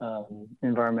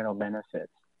environmental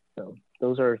benefits. So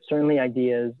those are certainly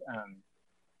ideas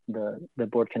the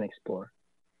board can explore.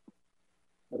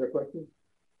 Other questions?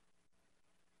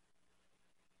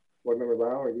 Board Member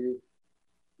Lau, are you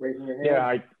raising your hand?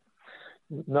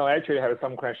 Yeah, no, actually I have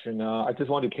some question. I just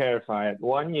want to clarify.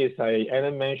 One is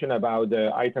Ellen mentioned about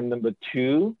the item number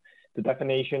 2, the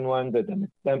definition one, the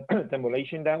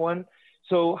demolition, that one.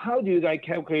 So how do you guys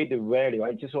calculate the value?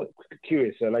 I just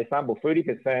curious, like example,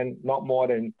 30%, not more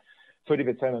than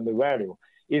 30% of the value.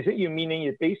 is it you meaning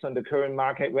it based on the current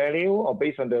market value or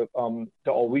based on the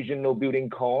original building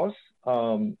cost?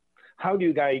 How do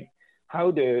you guys,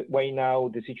 right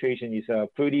now the situation is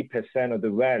 30% of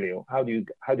the value? How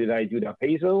did I do the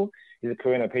appraisal? Is it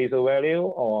current appraisal value,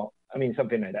 or I mean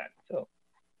something like that? So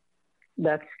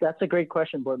that's a great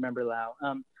question, Board Member Lau.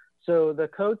 So the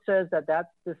code says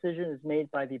that decision is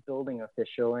made by the building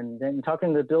official, and then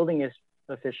talking to the building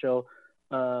official,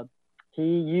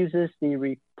 he uses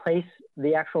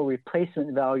the actual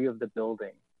replacement value of the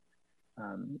building.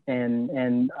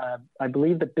 I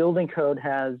believe the building code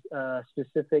has a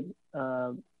specific,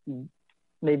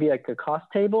 maybe like a cost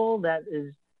table that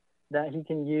he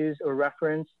can use or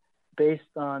reference based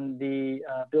on the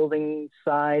building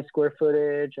size, square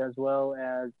footage, as well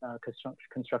as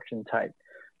construction type.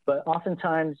 But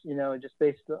oftentimes, you know, just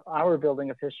based on our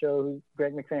building official,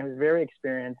 Greg McFan, who's very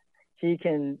experienced, he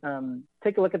can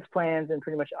take a look at the plans and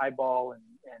pretty much eyeball and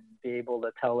be able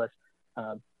to tell us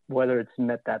whether it's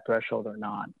met that threshold or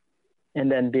not,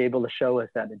 and then be able to show us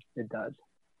that it does.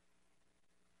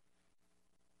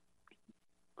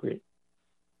 Great.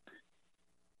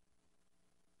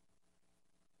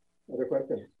 Other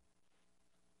questions?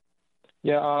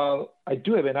 Yeah, I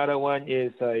do have another one.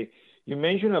 Is you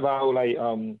mentioned about like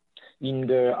in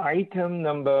the item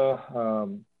number,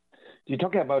 you're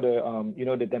talking about the you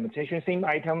know, the demonstration same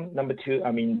item number 2.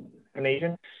 I mean,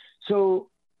 explanation. So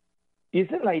is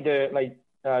it like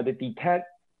the detached,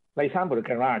 like example, the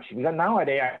garage? Because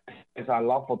nowadays there's a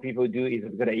lot for people do is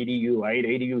the ADU, right? The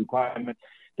ADU requirement.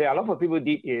 There are a lot of people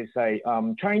did is like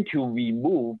trying to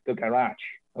remove the garage,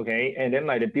 okay, and then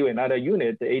like they build another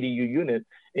unit, the ADU unit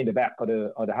in the back of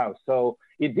the house. So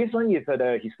if this one is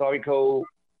the historical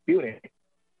building,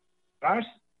 garage,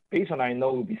 based on I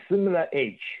know will be similar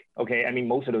age, okay. I mean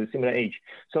most of them similar age.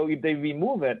 So if they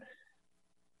remove it,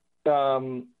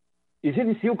 is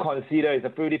it still considered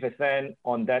as a 30%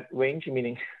 on that range?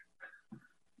 Meaning?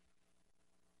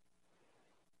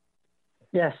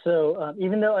 Yeah. So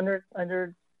even though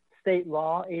under state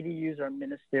law, ADUs are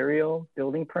ministerial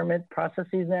building permit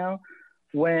processes now,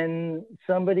 when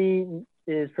somebody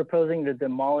is proposing to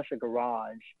demolish a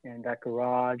garage, and that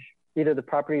garage, either the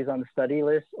property is on the study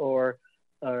list or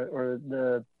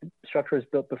the structure was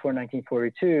built before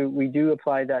 1942, we do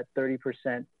apply that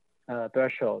 30%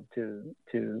 threshold to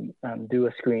do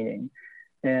a screening.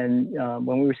 And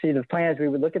when we receive the plans, we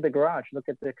would look at the garage, look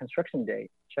at the construction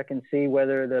date, check and see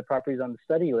whether the property is on the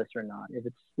study list or not. If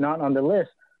it's not on the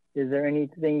list, is there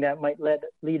anything that might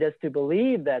lead us to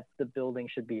believe that the building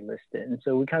should be listed? And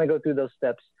so we kind of go through those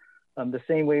steps the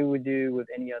same way we would do with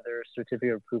any other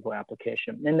certificate of approval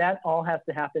application. And that all has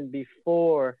to happen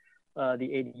before the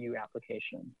ADU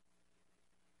application.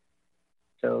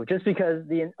 So just because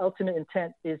the ultimate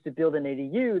intent is to build an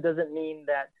ADU doesn't mean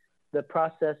that the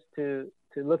process to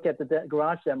look at the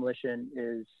garage demolition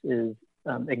is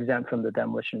exempt from the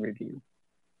demolition review.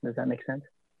 Does that make sense?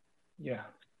 Yeah.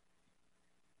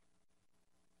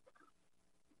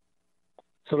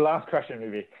 So last question,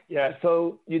 maybe. Yeah.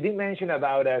 So you did mention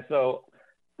about that. So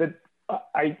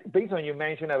based on you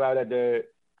mentioned about that,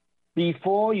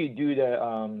 before you do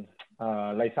the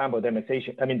like sample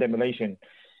demolition,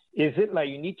 is it like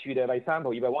you need to the like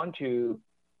sample? If I want to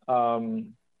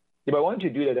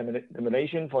do the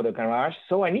demolition for the garage,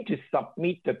 so I need to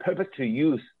submit the purpose to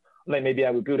use. Like maybe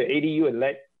I will build an ADU and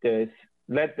let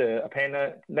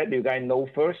you guys know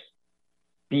first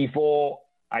before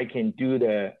I can do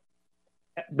the.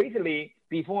 Basically,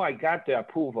 before I got the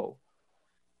approval,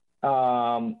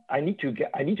 I need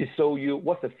to show you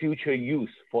what's the future use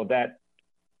for that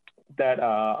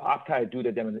after I do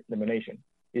the demolition.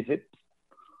 Is it?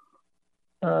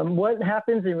 What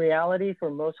happens in reality for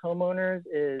most homeowners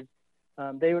is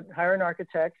they would hire an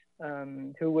architect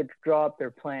who would draw up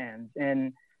their plans,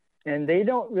 and they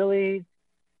don't really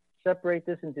separate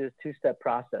this into a two-step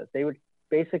process. They would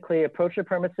basically approach a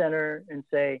permit center and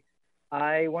say,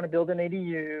 I want to build an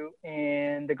ADU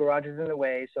and the garage is in the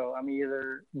way, so I'm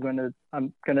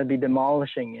gonna be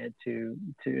demolishing it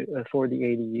for the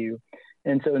ADU.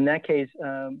 And so in that case,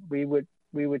 we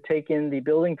would take in the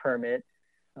building permit,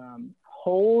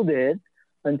 hold it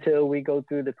until we go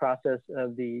through the process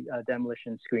of the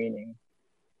demolition screening.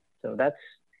 So that's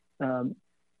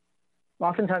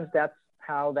oftentimes that's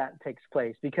how that takes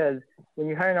place, because when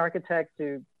you hire an architect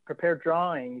to prepare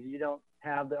drawings, you don't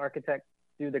have the architect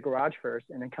do the garage first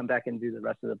and then come back and do the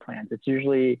rest of the plans. It's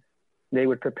usually they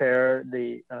would prepare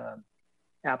the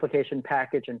application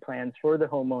package and plans for the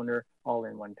homeowner all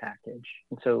in one package.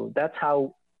 And so that's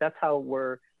how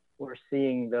we're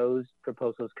seeing those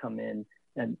proposals come in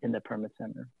the permit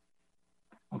center.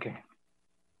 Okay.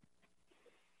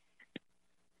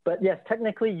 But yes,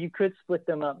 technically you could split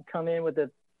them up, come in with the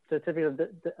certificate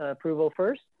of approval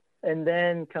first, and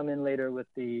then come in later with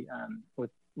the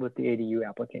ADU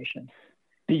application.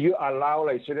 Do you allow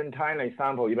like certain time, like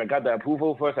example, if I got the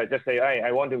approval first, I just say, hey,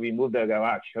 I want to remove the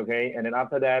garage, okay? And then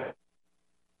after that,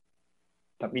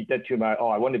 submit that to my,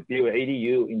 I want to build an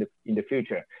ADU in the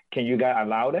future. Can you guys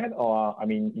allow that? Or, I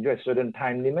mean, is there a certain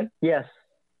time limit? Yes.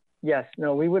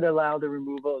 No, we would allow the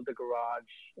removal of the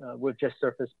garage with just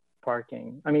surface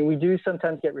parking. I mean, we do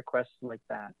sometimes get requests like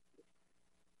that.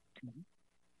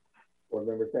 Board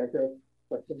Member Sanchez,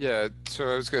 question? Yeah, so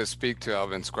I was going to speak to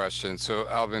Alvin's question. So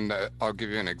Alvin, I'll give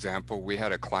you an example. We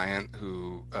had a client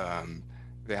who,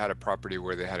 they had a property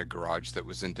where they had a garage that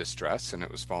was in distress and it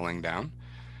was falling down.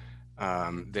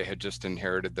 They had just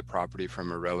inherited the property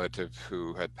from a relative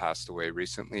who had passed away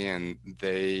recently, and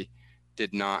they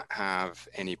did not have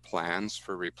any plans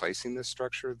for replacing this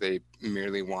structure. They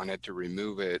merely wanted to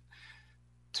remove it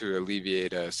to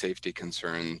alleviate a safety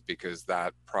concern, because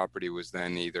that property was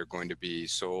then either going to be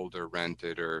sold or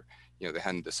rented, or they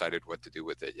hadn't decided what to do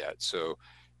with it yet. So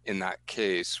in that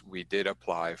case, we did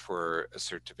apply for a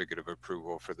certificate of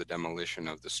approval for the demolition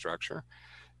of the structure.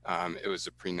 It was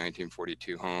a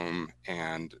pre-1942 home,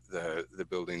 and the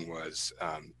building was,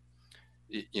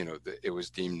 it was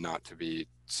deemed not to be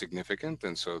significant,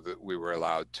 and so that we were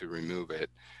allowed to remove it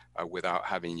without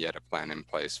having yet a plan in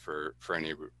place for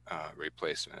any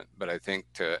replacement. But I think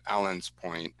to Alan's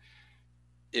point,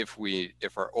 if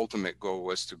our ultimate goal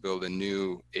was to build a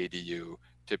new ADU,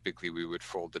 typically we would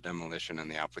fold the demolition and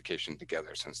the application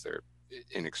together, since they're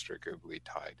inextricably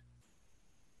tied.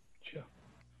 Sure.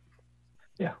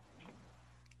 Yeah.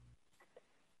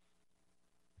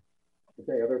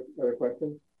 Okay, other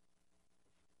questions?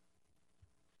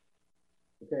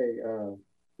 Okay,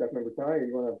 Staff Member Tai,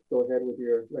 you want to go ahead with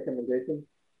your recommendation?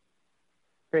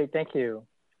 Great, thank you.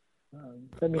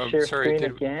 Let me share screen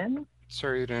again.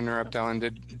 Sorry to interrupt, Alan.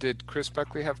 Did Chris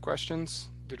Buckley have questions?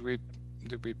 Did we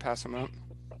pass him out?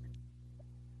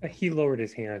 He lowered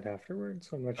his hand afterwards,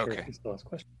 so I'm not sure if he still has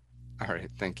questions. All right,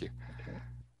 thank you.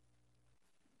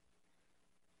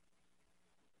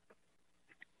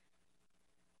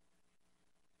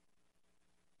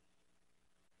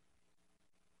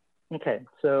 Okay,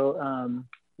 so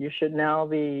you should now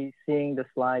be seeing the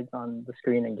slides on the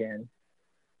screen again.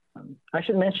 I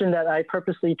should mention that I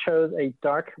purposely chose a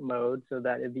dark mode so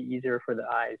that it'd be easier for the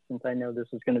eyes, since I know this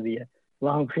is going to be a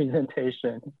long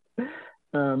presentation.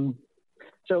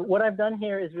 So what I've done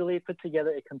here is really put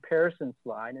together a comparison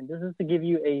slide, and this is to give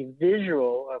you a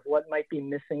visual of what might be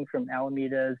missing from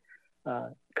Alameda's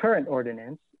current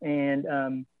ordinance.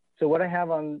 And so what I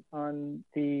have on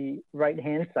the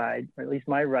right-hand side, or at least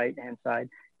my right-hand side,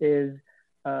 is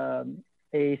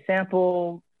a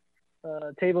sample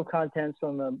table of contents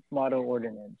from the model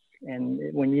ordinance. And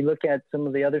when you look at some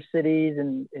of the other cities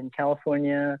in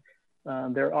California,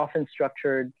 they're often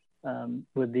structured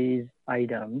with these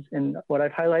items. And what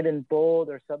I've highlighted in bold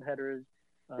are subheaders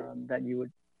that you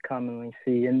would commonly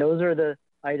see. And those are the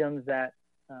items that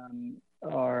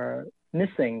are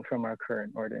missing from our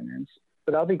current ordinance.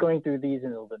 But I'll be going through these in a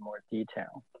little bit more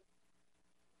detail.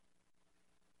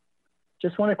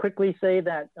 Just want to quickly say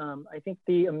that I think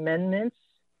the amendments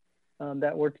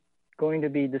that we're going to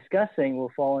be discussing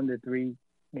will fall into three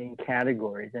main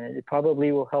categories, and it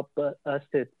probably will help us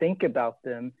to think about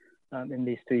them in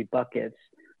these three buckets.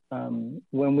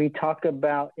 When we talk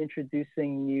about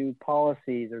introducing new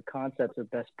policies or concepts or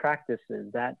best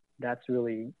practices, that's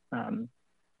really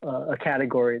a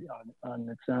category on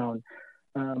its own.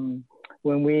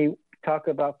 When we talk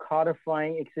about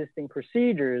codifying existing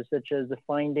procedures, such as the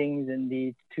findings in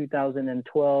the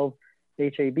 2012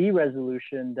 HAB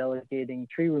resolution delegating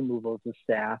tree removal to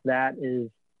staff, that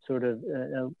is sort of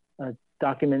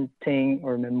documenting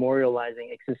or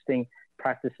memorializing existing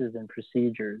practices and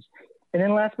procedures. And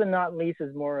then last but not least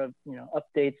is more of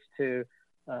updates to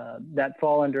that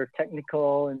fall under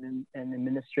technical and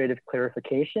administrative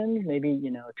clarifications, maybe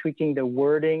tweaking the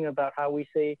wording about how we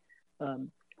say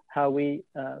how we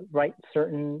write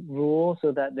certain rules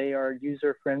so that they are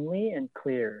user-friendly and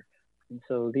clear. And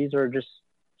so these are just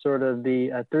sort of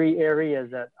the three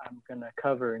areas that I'm going to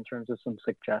cover in terms of some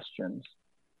suggestions.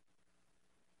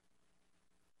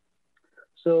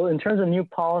 So in terms of new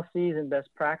policies and best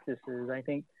practices, I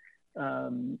think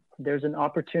there's an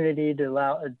opportunity to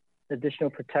allow additional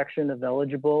protection of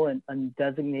eligible and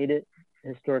undesignated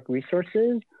historic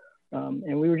resources.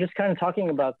 And we were just kind of talking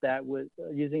about that with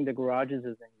using the garages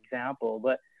as an example,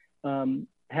 but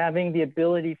having the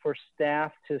ability for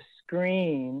staff to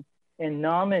screen and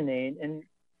nominate and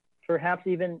perhaps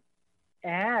even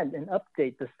add and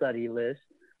update the study list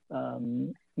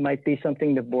might be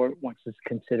something the board wants to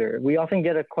consider. We often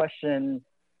get a question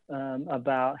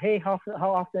about, hey, how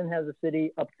often has the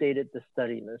city updated the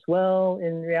study list? Well,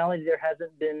 in reality, there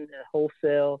hasn't been a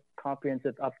wholesale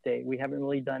comprehensive update. We haven't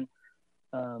really done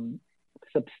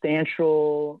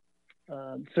substantial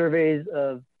surveys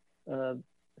of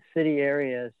city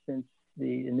areas since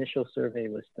the initial survey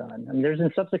was done. I mean, there's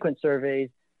been subsequent surveys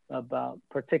about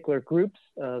particular groups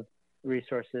of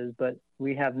resources, but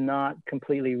we have not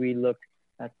completely relooked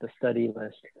at the study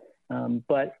list.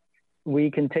 But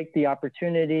we can take the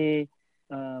opportunity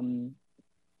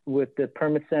with the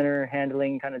permit center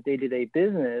handling kind of day-to-day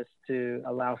business to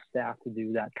allow staff to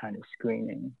do that kind of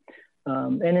screening.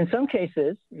 And in some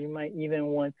cases, you might even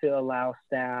want to allow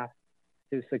staff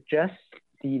to suggest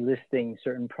delisting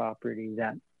certain property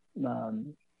that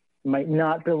might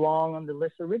not belong on the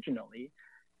list originally,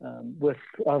 with,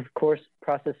 of course,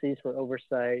 processes for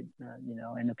oversight, you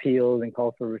know, and appeals and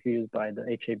calls for reviews by the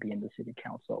HAB and the City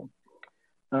Council.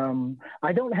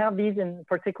 I don't have these in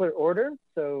particular order,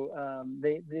 so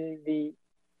the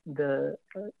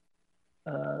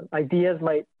ideas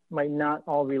might not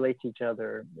all relate to each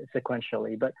other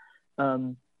sequentially, but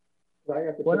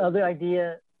one other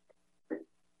idea.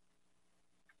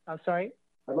 I'm sorry?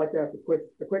 I'd like to ask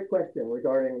a quick question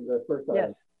regarding the first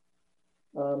item.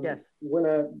 Yes. When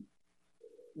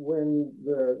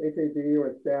the HAB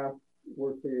or staff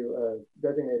were to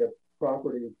designate a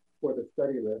property for the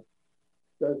study list,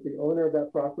 does the owner of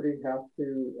that property have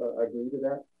to agree to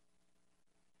that?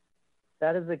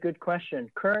 That is a good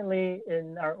question. Currently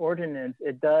in our ordinance,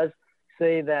 it does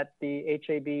say that the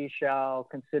HAB shall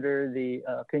consider the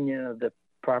opinion of the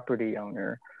property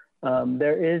owner.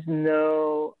 There is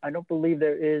no, I don't believe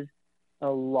there is a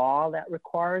law that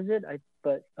requires it,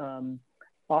 but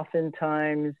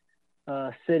oftentimes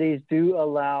cities do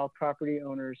allow property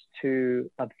owners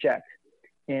to object.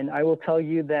 And I will tell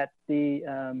you that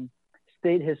the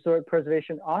State Historic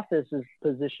Preservation Office's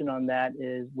position on that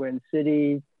is when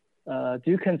cities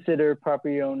do consider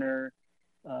property owner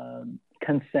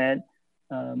consent,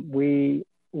 we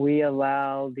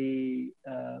allow we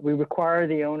require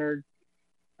the owner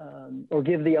or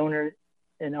give the owner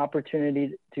an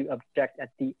opportunity to object at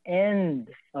the end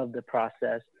of the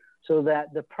process, so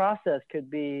that the process could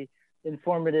be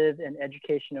informative and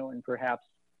educational and perhaps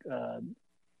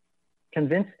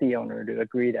convince the owner to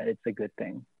agree that it's a good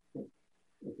thing.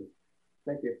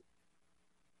 Thank you.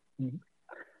 Mm-hmm.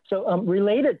 So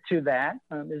related to that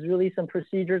is really some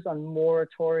procedures on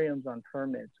moratoriums on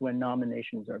permits when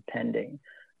nominations are pending.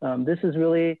 This is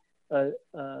really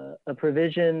a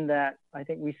provision that I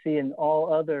think we see in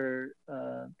all other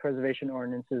preservation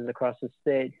ordinances across the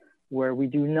state, where we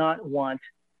do not want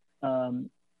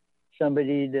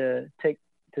somebody to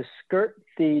skirt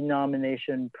the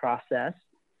nomination process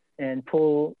and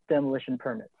pull demolition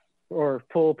permits or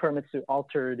pull permits to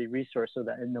alter the resource so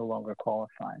that it no longer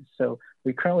qualifies. So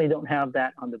we currently don't have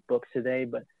that on the books today,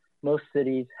 but most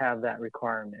cities have that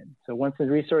requirement. So once the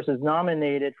resource is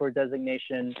nominated for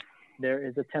designation, there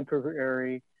is a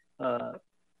temporary,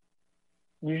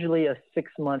 usually a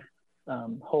 6-month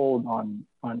hold on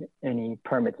any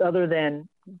permits other than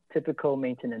typical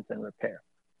maintenance and repair.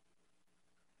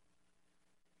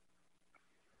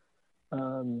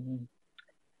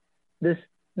 This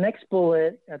next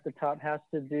bullet at the top has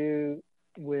to do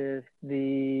with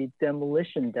the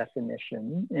demolition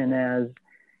definition. And as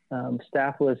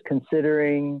staff was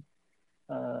considering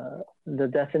the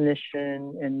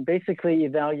definition and basically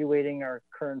evaluating our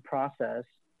current process,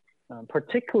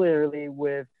 particularly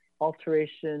with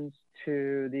alterations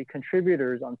to the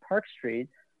contributors on Park Street,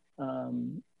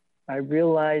 I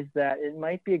realized that it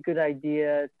might be a good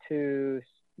idea to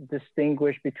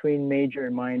distinguish between major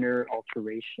and minor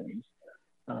alterations.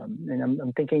 And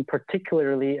I'm thinking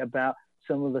particularly about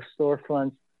some of the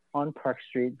storefronts on Park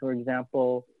Street. For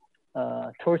example,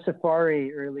 Toy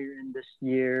Safari earlier in this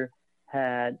year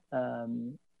had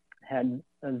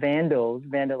vandals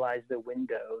vandalize the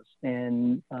windows,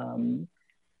 and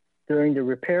during the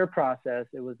repair process,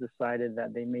 it was decided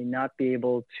that they may not be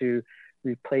able to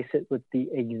replace it with the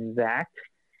exact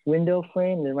window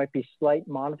frame. There might be slight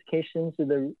modifications to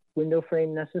the window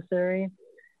frame necessary,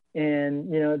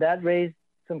 and that raised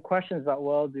some questions about,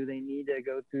 well, do they need to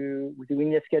go through? Do we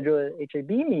need to schedule a HAB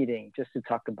meeting just to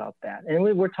talk about that? And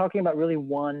we're talking about really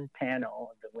one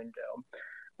panel of the window.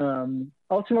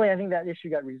 Ultimately, I think that issue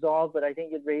got resolved, but I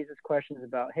think it raises questions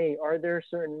about, hey, are there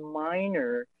certain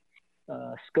minor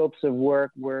scopes of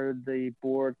work where the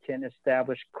board can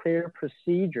establish clear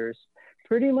procedures,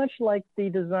 pretty much like the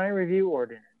design review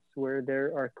ordinance, where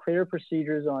there are clear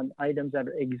procedures on items that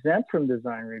are exempt from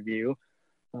design review,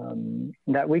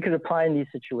 that we could apply in these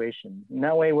situations. And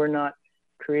that way we're not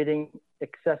creating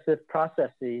excessive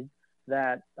processes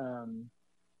that,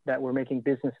 that we're making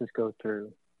businesses go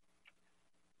through.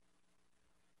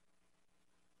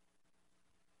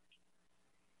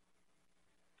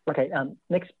 Okay,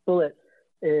 next bullet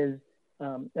is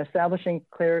establishing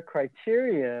clear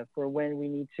criteria for when we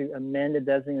need to amend a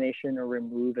designation or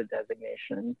remove a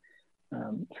designation.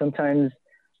 Sometimes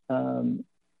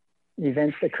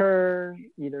events occur,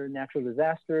 either natural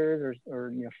disasters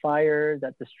or fire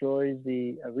that destroys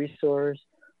the resource,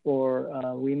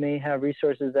 or we may have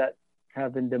resources that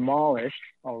have been demolished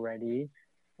already.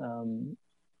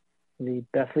 The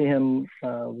Bethlehem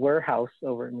warehouse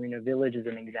over at Marina Village is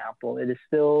an example. It is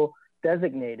still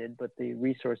designated, but the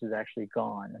resource is actually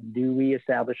gone. Do we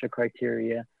establish a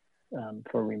criteria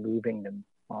for removing them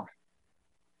off,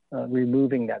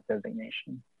 removing that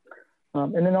designation?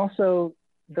 And then also,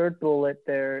 third bullet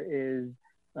there is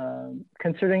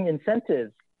considering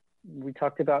incentives. We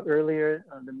talked about earlier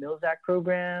the Mills Act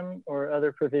program or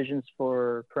other provisions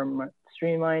for permanent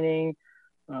streamlining,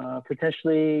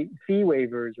 potentially fee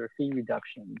waivers or fee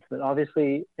reductions. But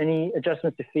obviously, any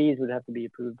adjustments to fees would have to be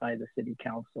approved by the City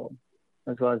Council,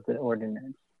 as well as the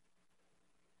ordinance.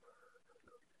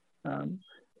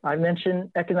 I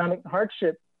mentioned economic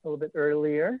hardship a little bit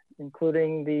earlier,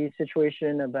 including the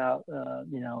situation about,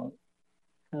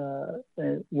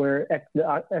 where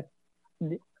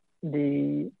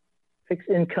the fixed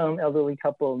income elderly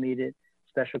couple needed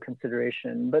special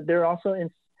consideration. But there are also in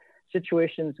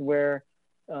situations where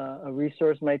a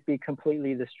resource might be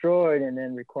completely destroyed and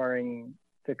then requiring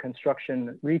the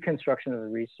reconstruction of the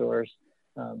resource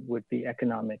would be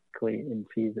economically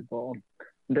infeasible.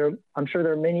 I'm sure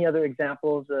there are many other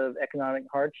examples of economic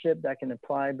hardship that can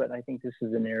apply, but I think this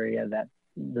is an area that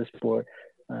this board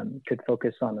could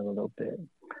focus on a little bit.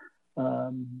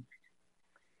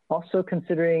 Also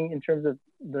considering in terms of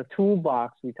the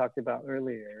toolbox we talked about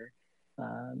earlier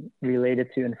related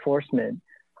to enforcement,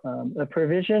 a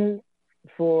provision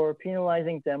for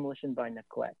penalizing demolition by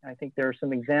neglect. I think there are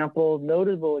some examples,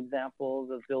 notable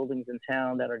examples of buildings in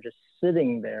town that are just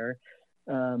sitting there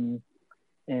and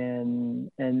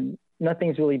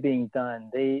nothing's really being done.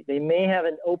 They may have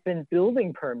an open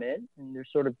building permit and they're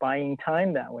sort of buying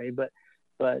time that way, but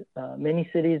many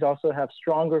cities also have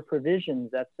stronger provisions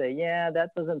that say, yeah,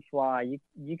 that doesn't fly.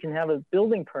 You can have a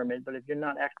building permit, but if you're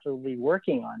not actually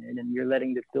working on it and you're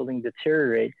letting the building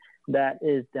deteriorate, that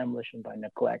is demolition by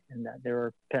neglect, and that there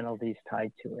are penalties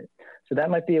tied to it. So that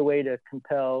might be a way to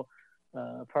compel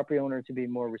a property owner to be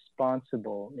more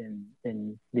responsible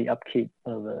in the upkeep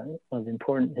of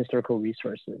important historical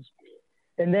resources.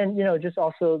 And then, just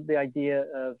also the idea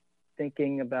of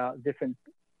thinking about different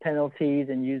penalties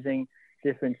and using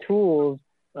different tools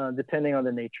depending on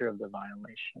the nature of the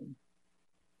violation.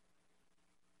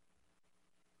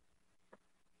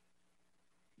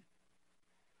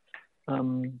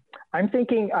 I'm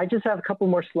thinking I just have a couple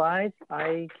more slides.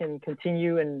 I can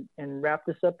continue and wrap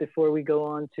this up before we go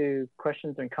on to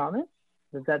questions and comments.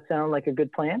 Does that sound like a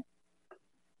good plan?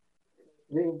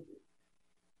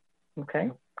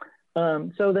 Okay.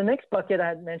 So the next bucket I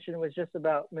had mentioned was just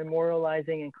about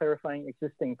memorializing and clarifying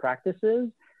existing practices.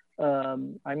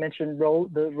 I mentioned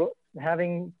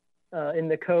having in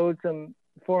the code some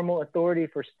formal authority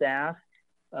for staff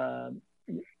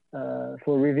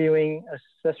for reviewing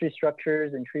accessory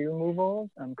structures and tree removals.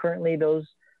 Currently, those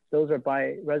are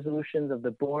by resolutions of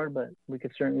the board, but we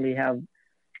could certainly have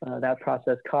that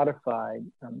process codified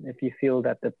if you feel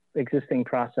that the existing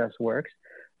process works.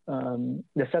 The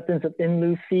acceptance of in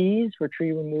lieu fees for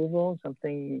tree removal,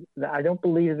 something that I don't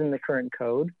believe is in the current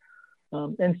code.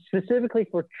 And specifically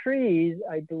for trees,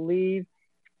 I believe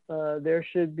there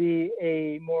should be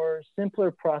a more simpler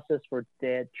process for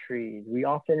dead trees. We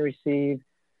often receive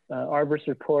arborist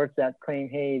reports that claim,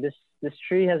 hey, this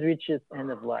tree has reached its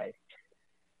end of life.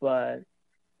 But,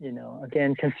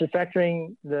 again,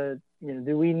 factoring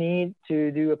do we need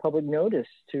to do a public notice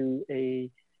to a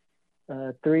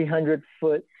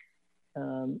 300-foot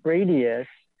radius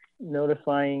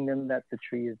notifying them that the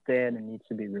tree is dead and needs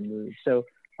to be removed? So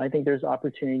I think there's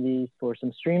opportunities for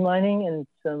some streamlining and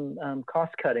some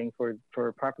cost cutting for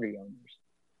property owners.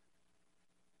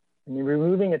 I mean,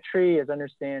 removing a tree, as I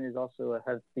understand, is also a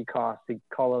hefty cost to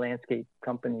call a landscape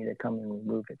company to come and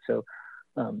remove it. So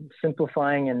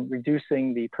simplifying and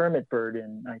reducing the permit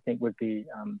burden, I think, would be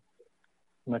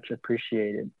much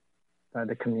appreciated by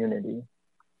the community.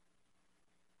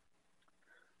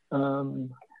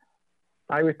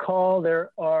 I recall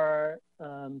there are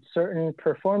certain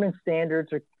performance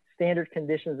standards or standard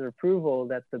conditions of approval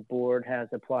that the board has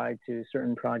applied to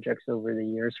certain projects over the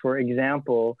years. For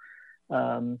example,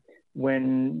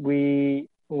 When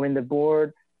the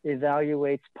board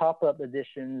evaluates pop-up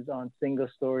additions on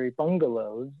single-story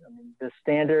bungalows, I mean, the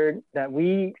standard that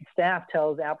staff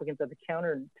tells applicants at the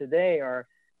counter today are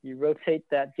you rotate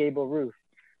that gable roof.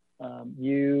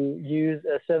 You use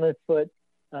a 7-foot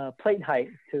plate height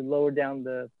to lower down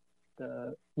the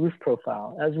roof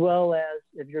profile, as well as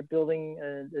if you're building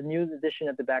a new addition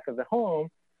at the back of the home,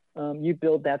 you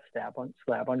build that slab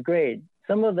on grade.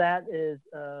 Some of that is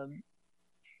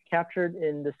captured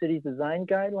in the city's design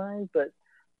guidelines, but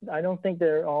I don't think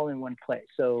they're all in one place.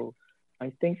 So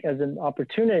I think as an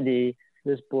opportunity,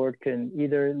 this board can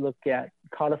either look at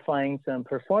codifying some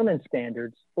performance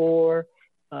standards or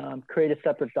create a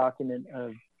separate document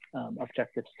of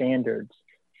objective standards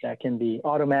that can be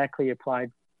automatically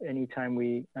applied anytime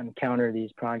we encounter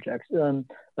these projects.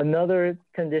 Another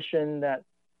condition that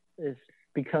is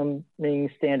becoming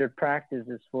standard practice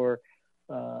is for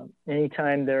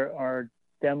anytime there are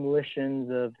demolitions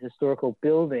of historical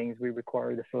buildings, we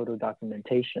require the photo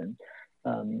documentation.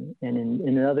 And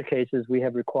in other cases, we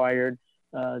have required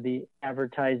the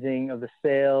advertising of the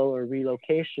sale or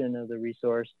relocation of the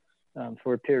resource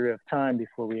for a period of time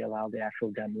before we allow the actual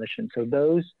demolition. So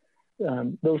those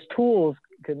tools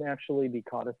can actually be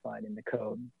codified in the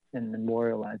code and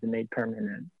memorialized and made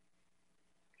permanent.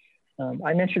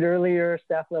 I mentioned earlier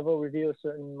staff level review of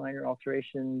certain minor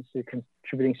alterations to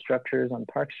contributing structures on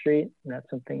Park Street. And that's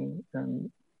something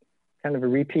kind of a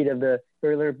repeat of the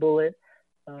earlier bullet,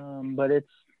 but it's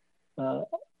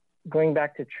going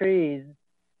back to trees.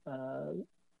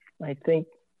 I think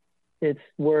it's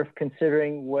worth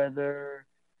considering whether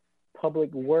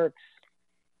Public Works,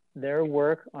 their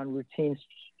work on routine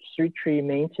street tree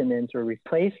maintenance or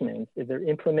replacements, if they're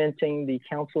implementing the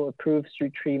council approved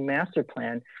street tree master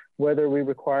plan, whether we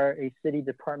require a city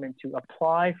department to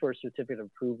apply for a certificate of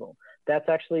approval. That's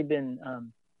actually been,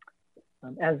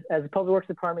 as the Public Works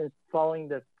Department is following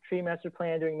the tree master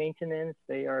plan doing maintenance,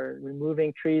 they are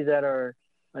removing trees that are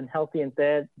unhealthy and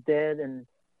dead and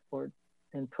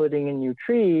putting in new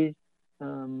trees.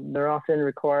 They're often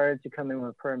required to come in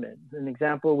with a permit. An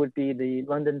example would be the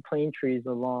London plane trees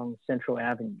along Central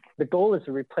Avenue. The goal is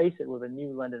to replace it with a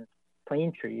new London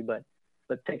plane tree, but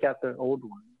take out the old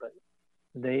one. But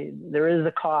there is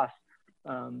a cost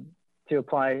to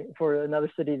apply for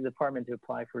another city department to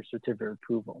apply for certificate of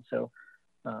approval. So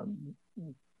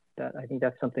I think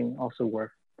that's something also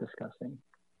worth discussing.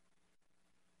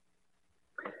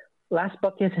 Last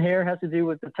bucket here has to do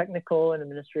with the technical and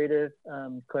administrative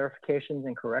clarifications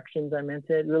and corrections I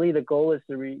mentioned. Really, the goal is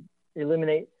to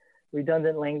eliminate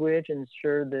redundant language and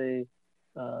ensure the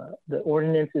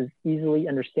ordinance is easily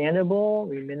understandable.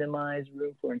 We minimize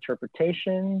room for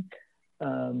interpretation,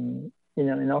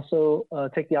 and also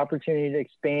take the opportunity to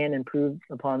expand and improve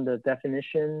upon the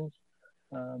definitions,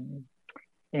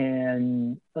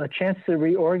 and a chance to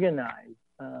reorganize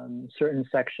certain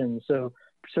sections. So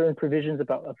certain provisions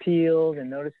about appeals and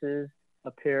notices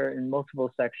appear in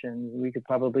multiple sections. We could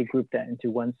probably group that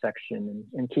into one section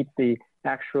and keep the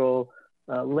actual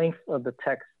length of the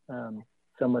text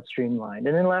somewhat streamlined.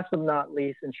 And then last but not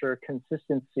least, ensure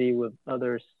consistency with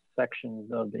other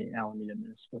sections of the Alameda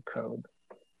Municipal Code.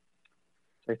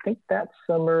 So I think that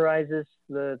summarizes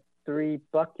the 3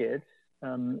 buckets.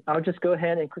 I'll just go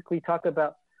ahead and quickly talk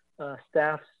about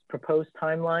staff's proposed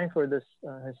timeline for this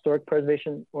historic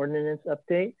preservation ordinance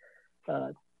update.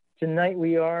 Tonight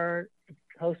we are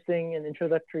hosting an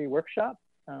introductory workshop.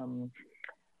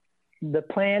 The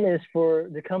plan is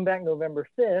to come back November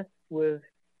 5th with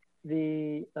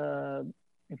the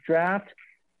draft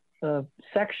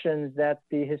sections that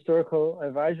the Historical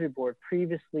Advisory Board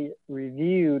previously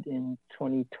reviewed in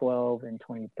 2012 and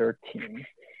 2013.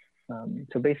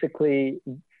 So basically,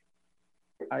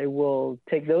 I will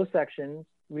take those sections,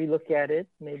 relook at it,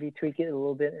 maybe tweak it a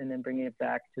little bit, and then bring it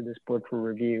back to this board for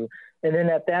review. And then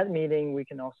at that meeting, we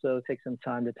can also take some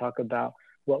time to talk about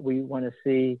what we want to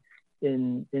see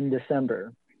in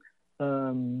December.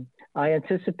 I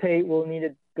anticipate we'll need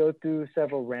to go through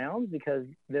several rounds because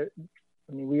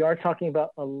we are talking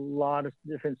about a lot of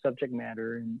different subject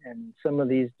matter, and some of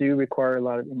these do require a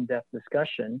lot of in-depth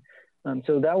discussion.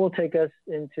 So that will take us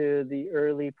into the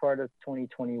early part of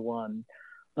 2021.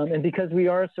 And because we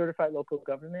are a certified local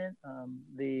government,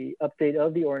 the update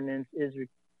of the ordinance is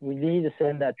we need to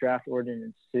send that draft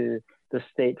ordinance to the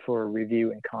state for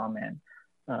review and comment.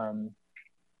 And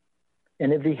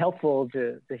it'd be helpful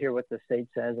to hear what the state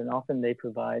says, and often they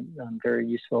provide very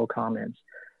useful comments.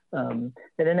 And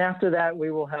then after that,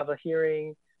 we will have a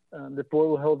hearing. The board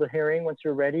will hold a hearing once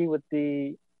you're ready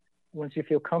once you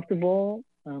feel comfortable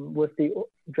with the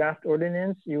draft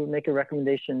ordinance, you will make a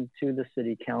recommendation to the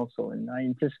city council. And I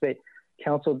anticipate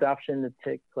council adoption to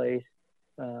take place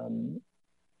kind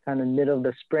of middle of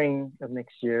the spring of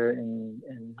next year, and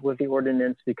with the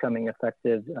ordinance becoming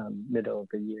effective middle of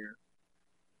the year.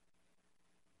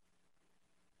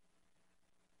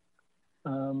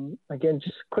 Again,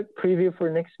 just a quick preview for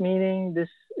next meeting. This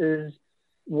is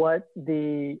what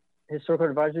the Historical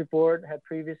Advisory Board had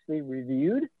previously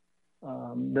reviewed.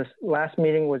 This last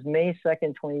meeting was May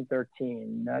 2nd,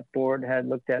 2013. That board had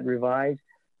looked at revised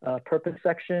purpose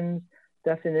sections,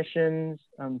 definitions,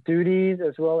 duties,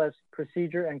 as well as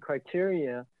procedure and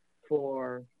criteria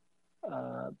for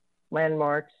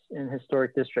landmarks in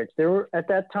historic districts. There were, at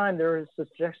that time, there were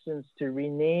suggestions to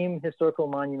rename historical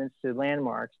monuments to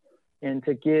landmarks and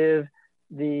to give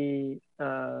the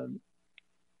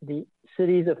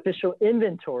city's official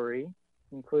inventory,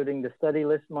 including the study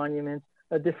list monuments,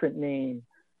 a different name.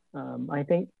 I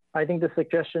think the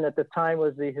suggestion at the time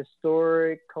was the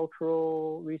Historic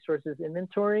Cultural Resources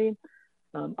Inventory.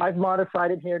 I've modified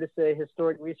it here to say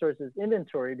Historic Resources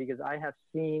Inventory because I have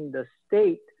seen the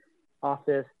state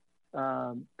office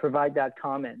provide that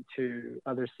comment to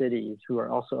other cities who are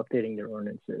also updating their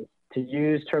ordinances to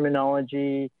use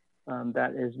terminology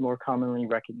that is more commonly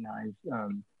recognized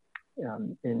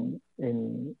in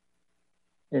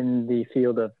the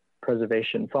field of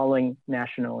preservation, following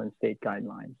national and state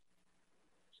guidelines.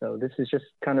 So this is just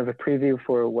kind of a preview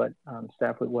for what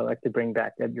staff would like to bring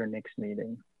back at your next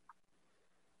meeting.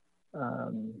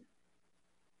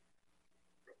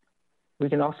 We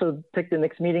can also take the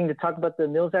next meeting to talk about the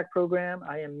Mills Act program.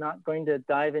 I am not going to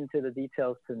dive into the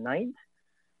details tonight.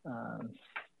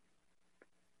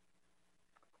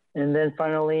 And then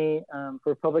finally,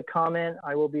 for public comment,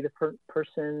 I will be the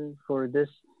person for this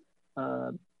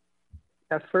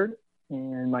effort,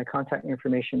 and my contact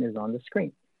information is on the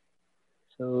screen.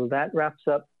 So that wraps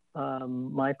up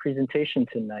my presentation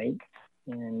tonight,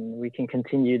 and we can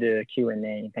continue the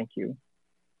Q&A. Thank you.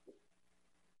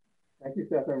 Thank you,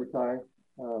 Staff Member Tai.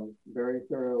 Very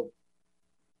thorough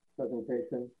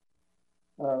presentation.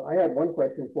 I had one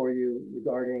question for you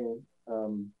regarding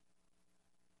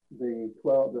the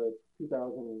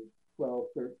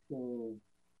 2012-13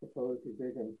 proposed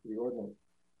revisions to the ordinance.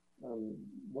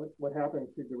 What happened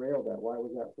to derail that? Why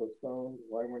was that postponed?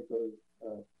 Why weren't those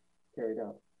carried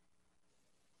out?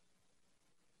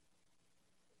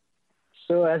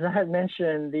 So as I had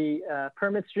mentioned, the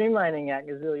Permit Streamlining Act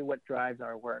is really what drives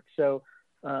our work. So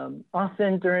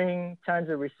often during times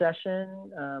of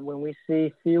recession, when we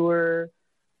see fewer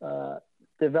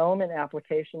development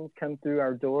applications come through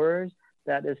our doors,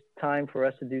 that is time for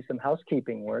us to do some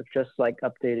housekeeping work, just like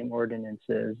updating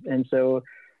ordinances. And so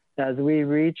as we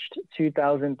reached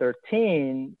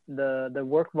 2013, the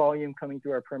work volume coming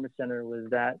through our permit center was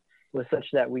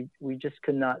such that we just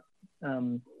could not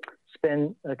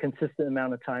spend a consistent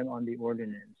amount of time on the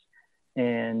ordinance.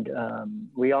 And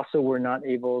we also were not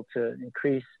able to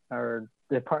increase our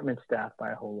department staff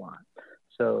by a whole lot.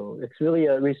 So it's really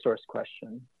a resource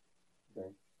question. Okay.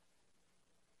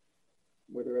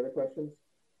 Were there other questions?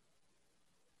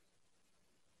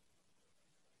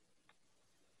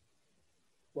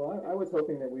 Well, I was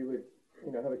hoping that we would,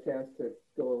 have a chance to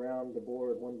go around the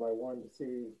board one by one to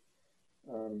see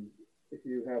if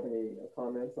you have any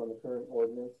comments on the current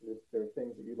ordinance, if there are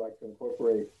things that you'd like to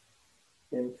incorporate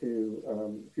into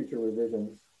future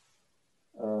revisions.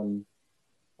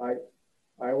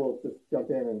 I will just jump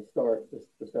in and start this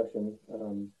discussion.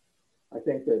 I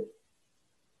think that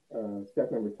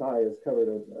Staff Member Tai has covered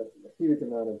a huge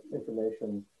amount of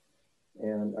information,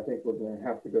 and I think we're going to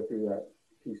have to go through that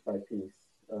piece by piece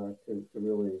to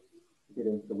really get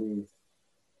into the weeds.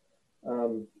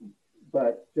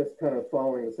 But just kind of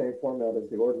following the same format as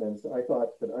the ordinance, I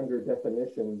thought that under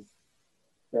definitions,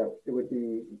 that it would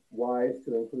be wise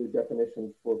to include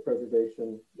definitions for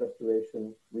preservation,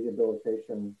 restoration,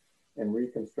 rehabilitation, and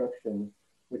reconstruction,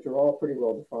 which are all pretty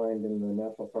well defined in the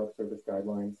National Park Service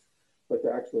guidelines, but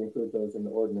to actually include those in the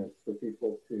ordinance for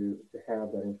people to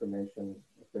have that information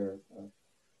for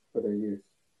their use.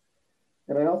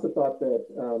 And I also thought that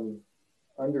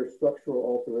under structural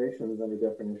alterations under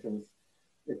definitions,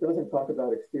 it doesn't talk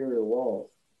about exterior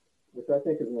walls, which I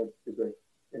think is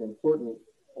an important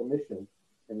omission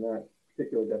in that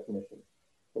particular definition,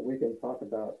 but we can talk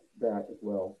about that as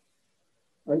well.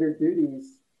 Under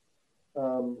duties,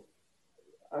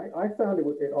 I found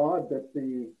it odd that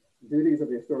the duties of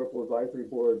the Historical Advisory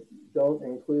Board don't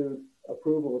include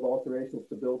approval of alterations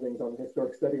to buildings on the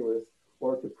historic study list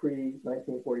or to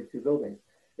pre-1942 buildings.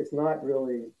 It's not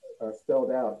really spelled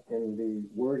out in the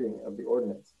wording of the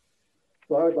ordinance.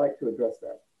 So I would like to address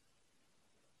that.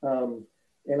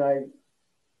 And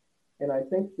I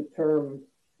think the term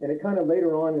And it kind of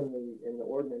later on in the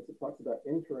ordinance, it talks about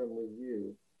interim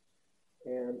review.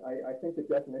 And I think the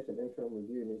definition of interim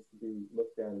review needs to be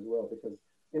looked at as well, because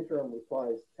interim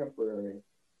implies temporary.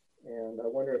 And I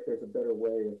wonder if there's a better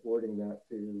way of wording that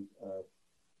to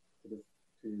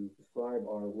describe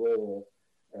our role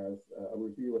as a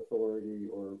review authority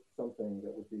or something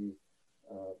that would be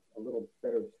a little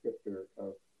better descriptor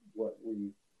of what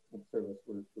service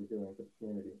we're doing for the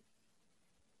community.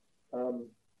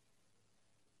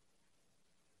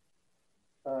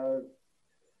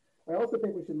 I also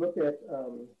think we should look at,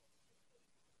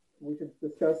 we should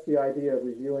discuss the idea of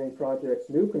reviewing projects,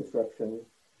 new construction,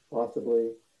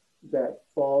 possibly, that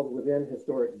falls within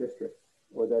historic districts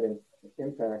or that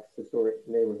impacts historic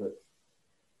neighborhoods.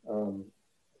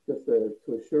 Just to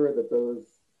assure that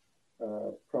those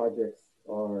projects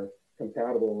are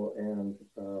compatible and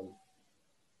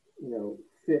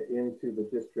fit into the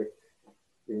district,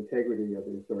 the integrity of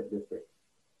the historic district.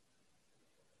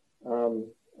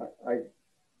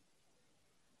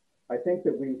 I think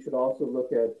that we should also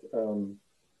look at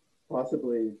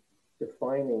possibly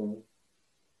defining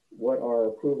what our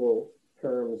approval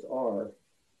terms are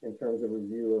in terms of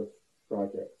review of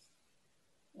projects,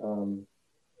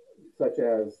 such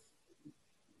as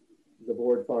the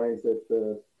board finds that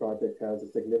the project has a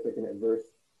significant adverse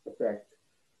effect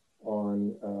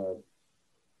on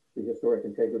the historic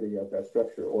integrity of that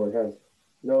structure, or it has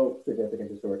no significant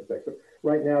historic effect. So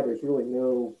right now, there's really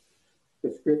no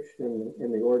description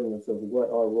in the ordinance of what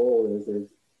our role is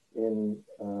in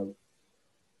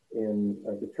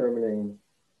determining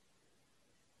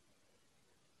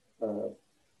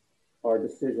our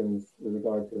decisions with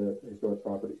regard to historic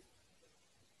property.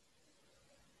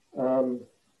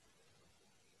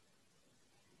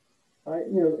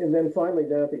 And then finally,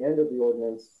 down at the end of the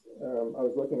ordinance, I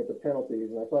was looking at the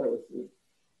penalties, and I thought it was,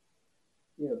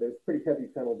 there's pretty heavy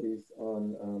penalties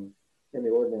on in the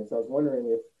ordinance. I was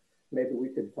wondering if maybe we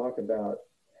could talk about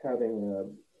having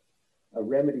a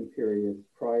remedy period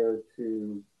prior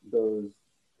to those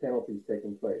penalties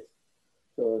taking place.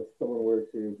 So if someone were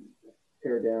to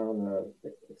tear down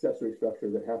an accessory structure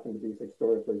that happened to be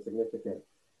historically significant,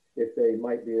 if they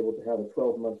might be able to have a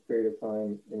 12-month period of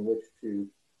time in which to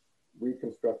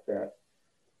reconstruct that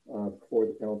before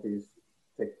the penalties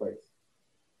take place.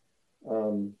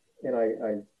 And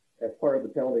I, as part of the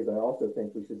penalties, I also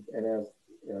think we should, and as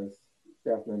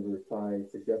staff member Ty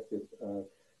suggested,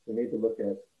 we need to look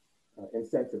at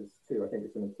incentives too. I think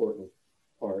it's an important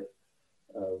part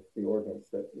of the ordinance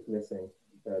that is missing.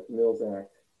 That Mills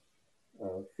Act,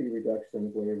 fee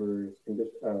reductions, waivers,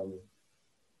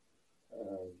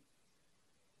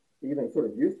 even sort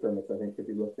of use permits, I think, could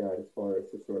be looked at as far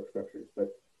as historic structures,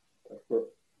 but for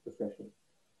discussion.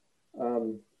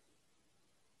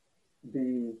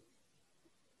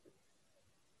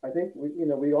 I think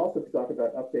we also could talk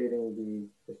about updating the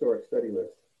historic study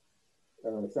list.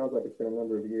 It sounds like it's been a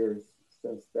number of years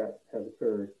since that has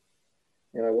occurred,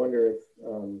 and I wonder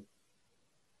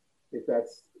if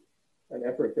that's an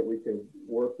effort that we could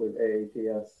work with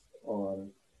AATS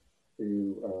on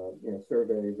to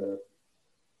survey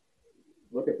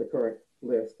look at the current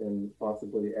list and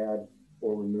possibly add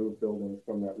or remove buildings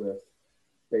from that list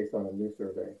based on a new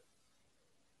survey.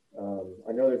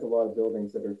 I know there's a lot of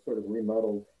buildings that are sort of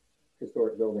remodeled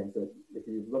historic buildings that if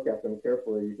you look at them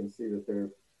carefully, you can see that they're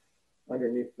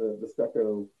underneath the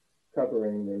stucco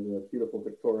covering, there's a beautiful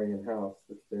Victorian house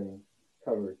that's been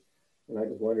covered. And I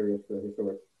just wonder if the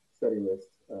historic study list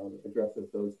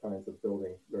addresses those kinds of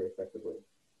buildings very effectively.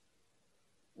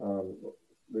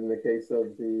 In the case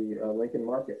of the Lincoln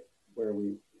Market, where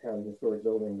we had a historic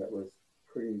building that was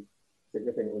pretty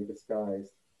significantly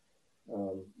disguised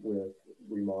with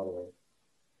remodeling.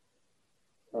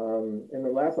 And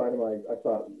the last item I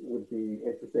thought would be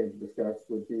interesting to discuss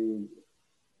would be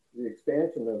the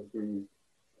expansion of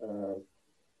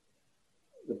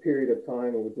the period of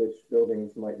time with which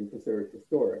buildings might be considered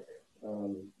historic,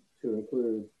 to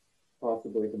include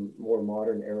possibly the more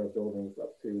modern era buildings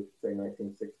up to, say,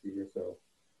 1960 or so.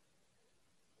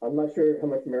 I'm not sure how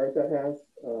much merit that has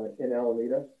in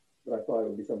Alameda, but I thought it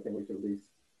would be something we should at least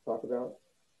talk about,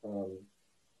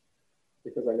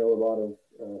 because I know a lot of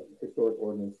historic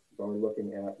ordinance are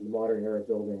looking at modern era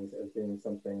buildings as being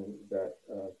something that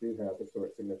do have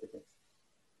historic significance.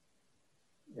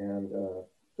 And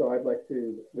so I'd like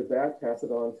to, with that, pass it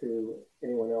on to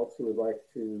anyone else who would like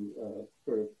to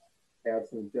sort of add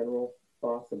some general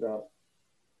thoughts about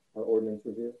our ordinance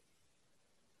review.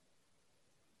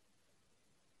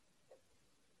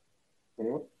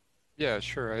 Anyone? Yeah,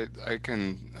 sure. I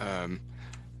can.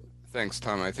 Thanks,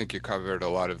 Tom. I think you covered a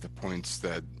lot of the points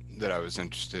that I was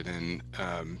interested in.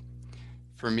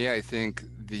 For me, I think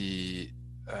the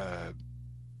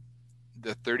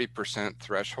 30%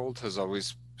 threshold has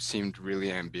always seemed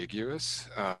really ambiguous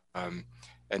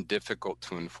and difficult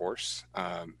to enforce.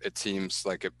 It seems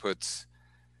like it puts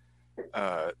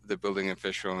the building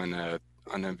official in an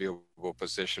unenviable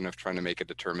position of trying to make a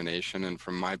determination. And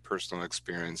from my personal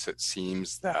experience, it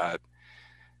seems that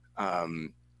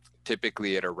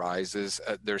typically it arises,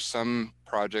 there's some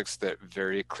projects that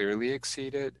very clearly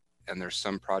exceed it, and there's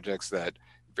some projects that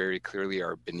very clearly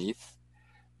are beneath.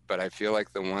 But I feel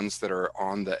like the ones that are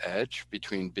on the edge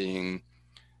between being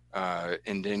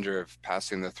in danger of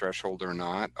passing the threshold or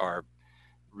not are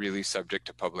really subject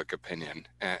to public opinion.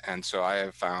 And so I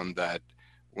have found that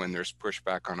when there's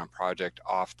pushback on a project,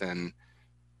 often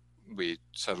we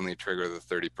suddenly trigger the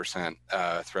 30%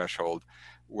 threshold,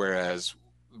 whereas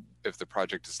if the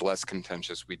project is less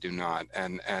contentious, we do not.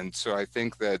 And so I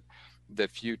think that the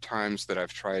few times that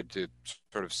I've tried to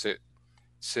sort of sit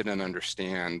and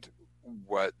understand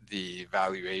what the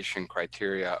valuation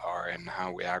criteria are and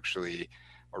how we actually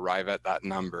arrive at that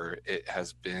number, it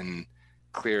has been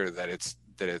clear that it's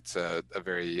a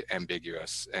very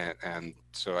ambiguous. And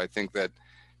so I think that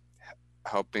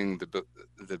helping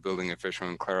the building official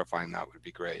and clarifying that would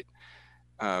be great.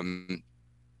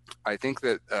 I think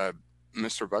that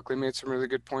Mr. Buckley made some really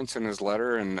good points in his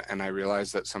letter, and I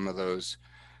realized that some of those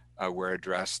were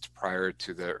addressed prior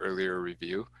to the earlier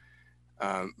review.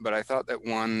 But I thought that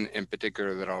one in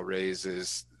particular that I'll raise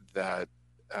is that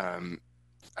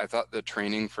I thought the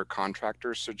training for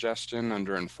contractors suggestion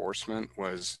under enforcement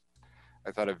was,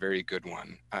 I thought, a very good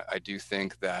one. I do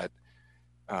think that,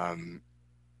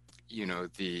 you know,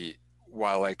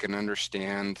 while I can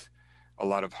understand a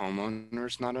lot of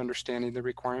homeowners not understanding the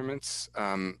requirements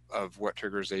of what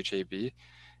triggers HAB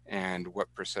and what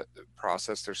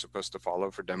process they're supposed to follow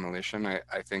for demolition,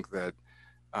 I think that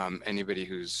anybody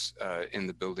who's in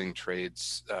the building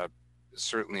trades,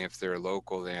 certainly if they're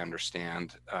local, they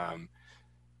understand.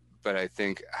 But I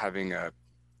think having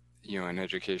an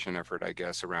education effort, I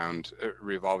guess, around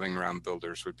revolving around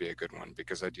builders would be a good one,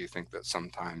 because I do think that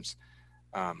sometimes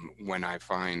when I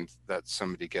find that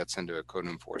somebody gets into a code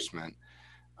enforcement,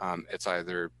 it's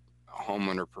either a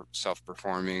homeowner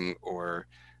self-performing or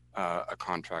a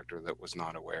contractor that was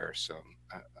not aware. So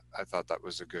I thought that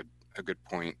was a good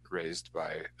point raised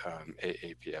by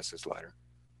AAPS's letter.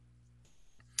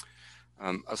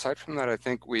 Aside from that, I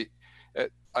think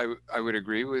I would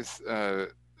agree with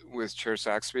Chair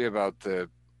Saxby about the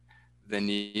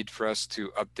need for us to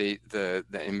update the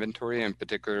inventory, in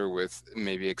particular with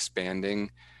maybe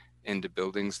expanding into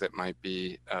buildings that might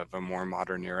be of a more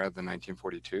modern era than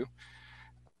 1942.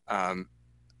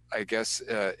 I guess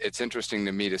it's interesting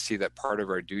to me to see that part of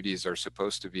our duties are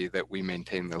supposed to be that we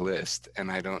maintain the list,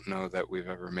 and I don't know that we've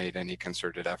ever made any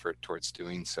concerted effort towards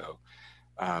doing so.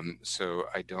 So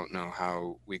I don't know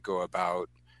how we go about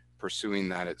pursuing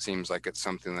that. It seems like it's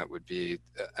something that would be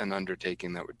an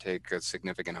undertaking that would take a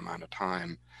significant amount of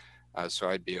time. So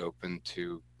I'd be open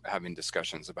to having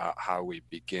discussions about how we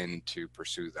begin to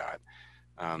pursue that.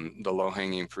 The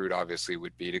low-hanging fruit obviously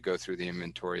would be to go through the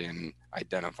inventory and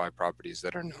identify properties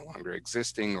that are no longer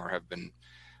existing or have been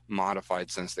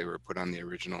modified since they were put on the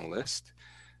original list.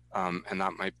 And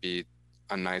that might be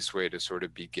a nice way to sort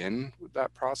of begin with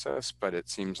that process, but it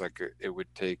seems like it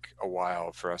would take a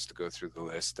while for us to go through the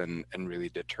list and really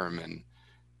determine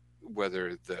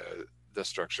whether the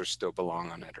structures still belong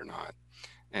on it or not,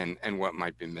 and what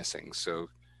might be missing. So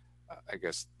I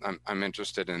guess I'm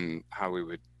interested in how we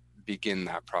would begin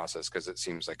that process, because it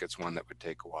seems like it's one that would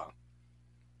take a while.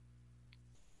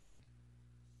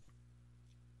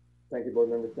 Thank you, Board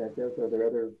Member Sanchez. Are there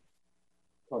other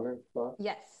comments, thoughts?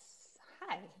 Yes.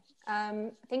 Hi.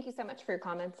 Thank you so much for your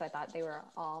comments. I thought they were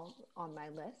all on my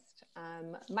list.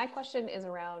 My question is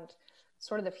around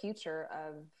sort of the future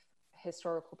of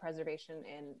historical preservation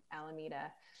in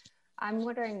Alameda. I'm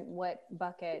wondering what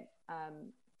bucket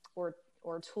or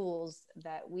tools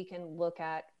that we can look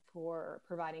at for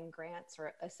providing grants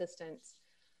or assistance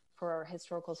for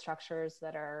historical structures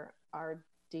that are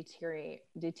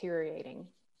deteriorating,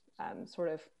 sort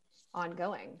of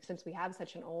ongoing. Since we have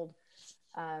such an old,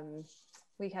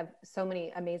 we have so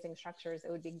many amazing structures,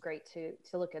 it would be great to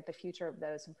look at the future of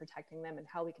those and protecting them and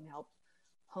how we can help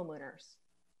homeowners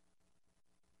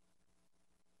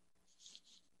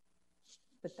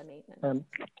with the maintenance.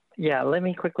 Yeah, let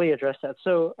me quickly address that.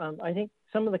 So I think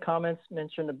some of the comments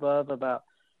mentioned above about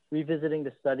revisiting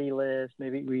the study list,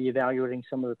 maybe reevaluating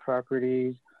some of the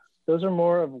properties, those are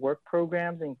more of work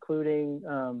programs, including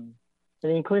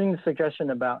the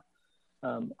suggestion about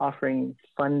offering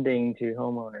funding to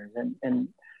homeowners. And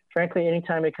frankly,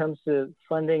 anytime it comes to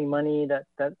funding money,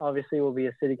 that obviously will be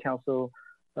a city council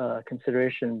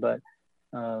consideration, but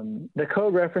the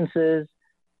code references,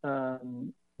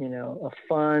 you know, a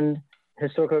fund,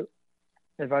 historical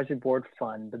advisory board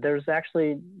fund, but there's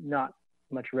actually not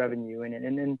much revenue in it.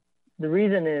 And the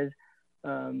reason is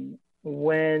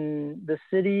when the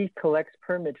city collects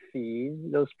permit fees,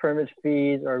 those permit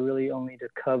fees are really only to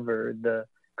cover the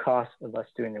cost of us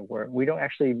doing the work. We don't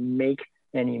actually make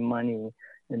any money.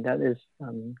 And that is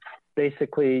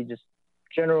basically just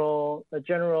a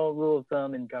general rule of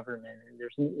thumb in government.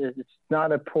 It's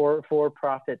not a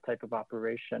for-profit type of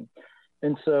operation.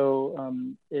 And so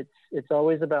it's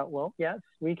always about, well, yes,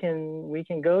 we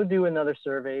can go do another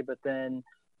survey, but then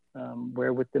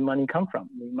where would the money come from?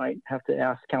 We might have to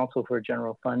ask council for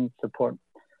general fund support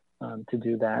to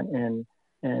do that, and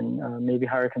maybe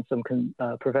hire some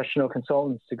professional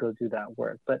consultants to go do that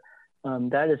work. But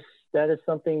that is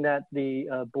something that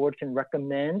the board can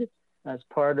recommend as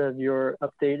part of your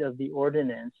update of the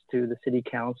ordinance to the city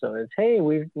council. Is, hey,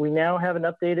 we now have an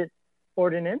updated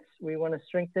ordinance. We want to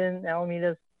strengthen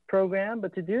Alameda's program,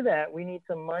 but to do that, we need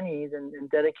some monies and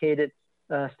dedicated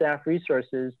staff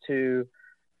resources to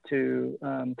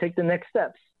take the next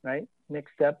steps, right?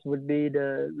 Next steps would be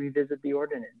to revisit the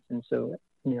ordinance. And so,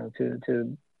 you know,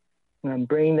 to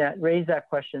raise that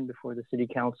question before the city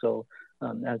council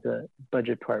as a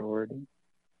budget priority.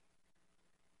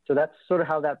 So that's sort of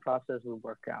how that process would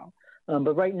work out.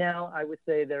 But right now, I would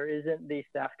say there isn't the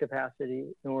staff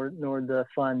capacity nor the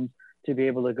funds to be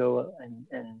able to go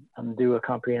and do a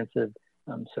comprehensive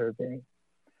survey.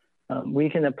 We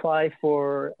can apply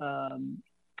for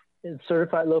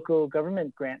certified local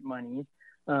government grant monies,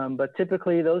 but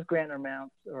typically those grant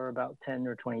amounts are about $10,000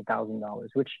 or $20,000,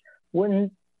 which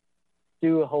wouldn't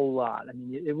do a whole lot. I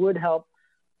mean, it would help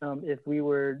if we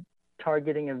were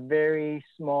targeting a very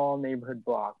small neighborhood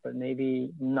block, but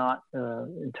maybe not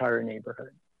an entire neighborhood.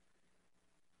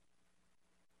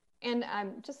 And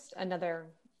just another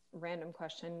random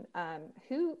question: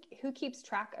 who keeps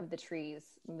track of the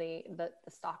trees, the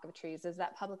stock of trees? Is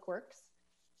that Public Works?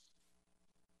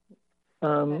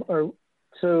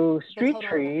 So street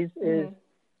trees is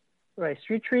right.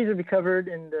 Street trees would be covered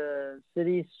in the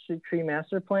city's street tree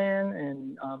master plan,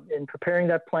 and in preparing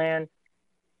that plan,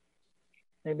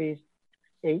 maybe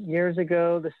 8 years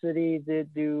ago, the city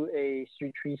did do a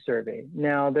street tree survey.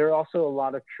 Now, there are also a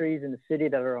lot of trees in the city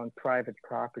that are on private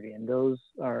property, and those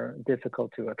are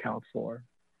difficult to account for.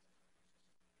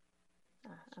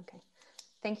 Okay,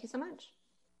 thank you so much.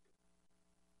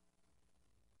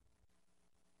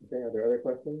 Okay, are there other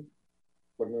questions?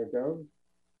 Board Member Jones?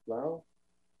 Lau?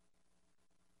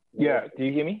 Yeah, do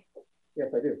you hear me?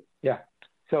 Yes, I do. Yeah.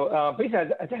 So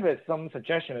basically, I just have some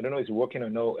suggestion. I don't know if it's working or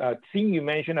no. Seeing you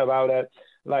mentioned about it,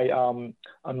 like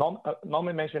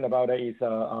Norman mentioned about it, is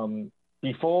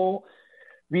before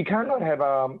we cannot have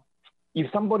if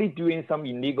somebody doing some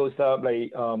illegal stuff,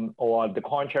 like or the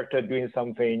contractor doing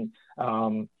something,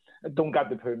 don't get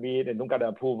the permit and don't get the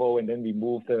approval, and then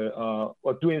remove the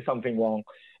or doing something wrong,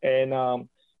 and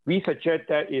we suggest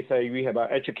that is we have an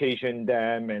education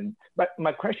them, but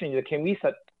my question is, can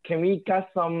we get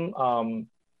some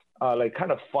like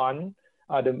kind of fund,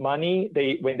 the money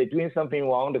when they're doing something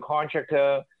wrong, the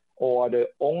contractor or the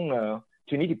owner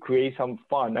to need to create some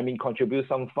fund, I mean, contribute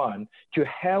some fund to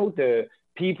help the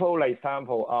people, like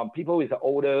example, people with the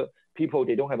older people,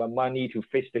 they don't have the money to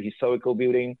fix the historical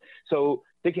building. So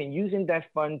they can using that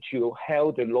fund to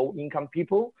help the low income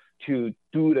people to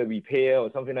do the repair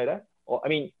or something like that. Or, I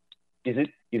mean, is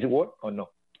it work or no?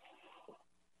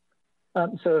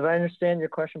 So if I understand your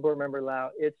question, Board Member Lau,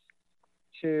 it's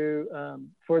to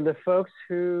for the folks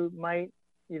who might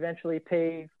eventually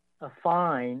pay a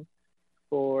fine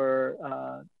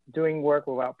for doing work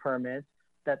without permits,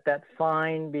 that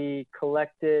fine be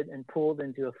collected and pooled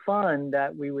into a fund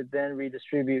that we would then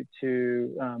redistribute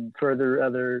to further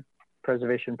other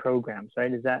preservation programs,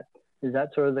 right? Is that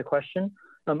sort of the question?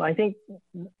 I think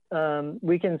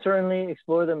we can certainly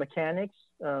explore the mechanics.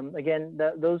 Again,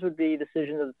 those would be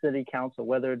decisions of the city council,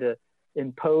 whether to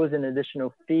impose an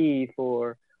additional fee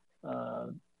for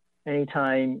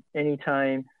anytime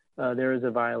there is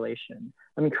a violation.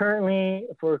 I mean, currently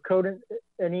for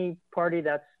any party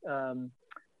that's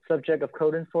subject of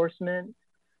code enforcement,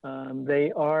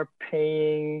 they are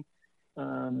paying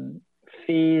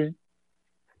fees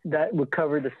that would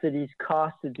cover the city's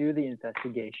cost to do the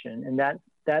investigation, and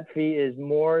that fee is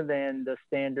more than the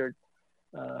standard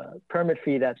permit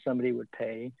fee that somebody would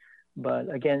pay.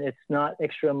 But again, it's not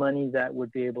extra money that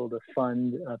would be able to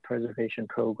fund a preservation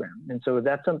program. And so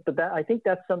I think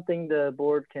that's something the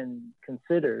board can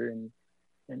consider.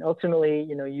 And ultimately,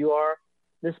 you know, you are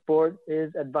this board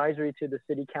is advisory to the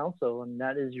city council, and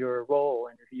that is your role.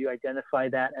 And if you identify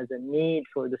that as a need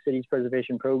for the city's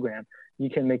preservation program, you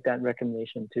can make that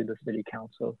recommendation to the city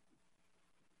council.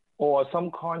 Or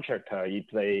some contractor, if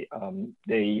they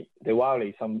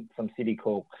violate some city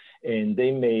code, and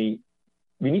we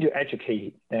need to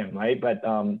educate them, right? But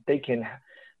they can,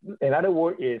 another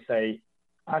word is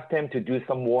ask them to do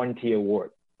some volunteer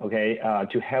work, okay,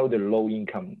 to help the low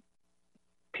income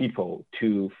people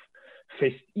to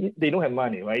fix. They don't have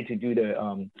money, right, to do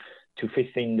the to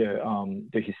fixing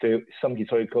some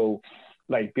historical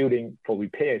like building for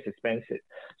repair is expensive.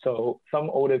 So some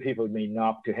older people may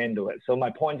not to handle it. So my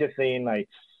point is saying like,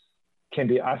 can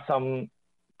they ask some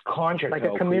contractor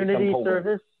like a community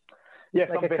service? Yeah,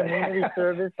 like a community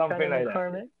service, something kind of like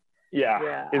requirement?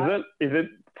 that. Yeah. Is it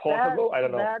possible? I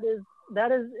don't know.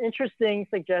 That is interesting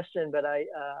suggestion, but I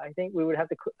think I would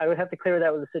have to clear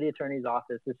that with the city attorney's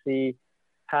office to see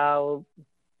how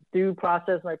due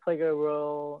process might play a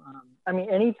role. I mean,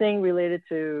 anything related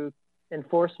to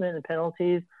enforcement and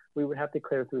penalties, we would have to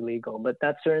clear through legal, but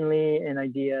that's certainly an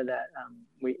idea that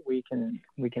we can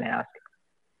ask.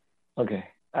 Okay,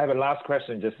 I have a last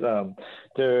question. Just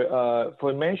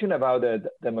for mention about the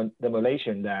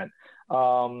demolition that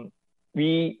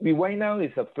we right now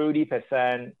is a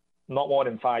 30%, not more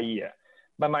than 5 years.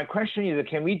 But my question is,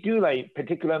 can we do like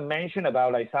particular mention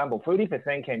about like example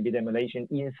 30% can be demolition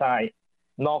inside,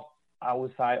 not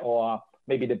outside, or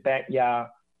maybe the backyard?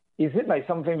 Is it like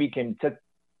something we can just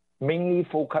mainly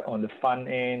focus on the front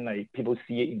end, like people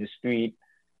see it in the street,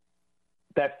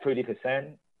 that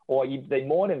 30%? Or if they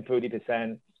more than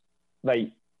 30%,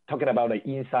 like talking about like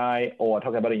inside or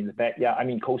talking about it in the backyard, I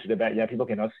mean, close to the backyard, people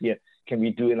cannot see it. Can we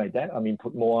do it like that? I mean,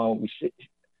 put more, we should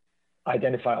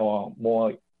identify or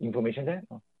more information there?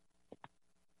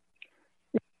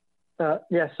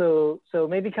 Yeah, so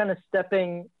maybe kind of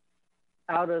stepping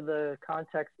out of the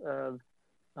context of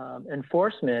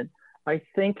enforcement, I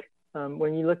think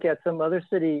when you look at some other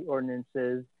city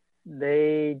ordinances,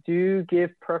 they do give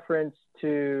preference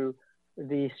to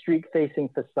the street-facing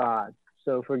facades.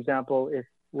 So for example, if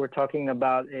we're talking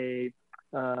about a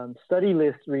study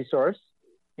list resource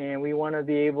and we want to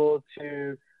be able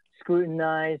to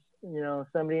scrutinize, you know,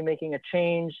 somebody making a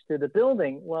change to the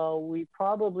building, well, we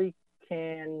probably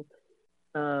can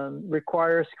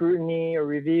require scrutiny or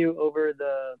review over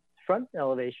the front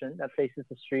elevation that faces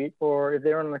the street, or if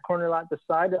they're on the corner lot, the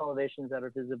side elevations that are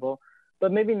visible,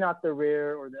 but maybe not the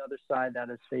rear or the other side that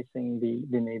is facing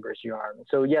the neighbor's yard.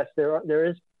 So yes, there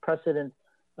is precedent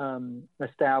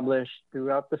established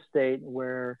throughout the state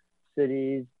where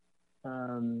cities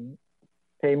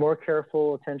pay more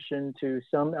careful attention to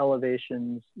some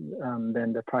elevations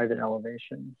than the private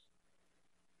elevations.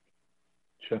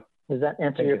 Sure. Does that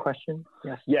answer your question?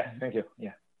 Yes. Yeah, thank you.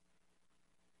 Yeah.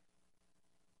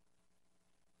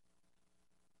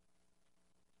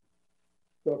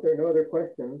 So if there are no other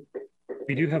questions.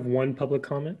 We do have one public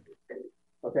comment.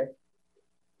 Okay.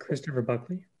 Christopher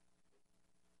Buckley.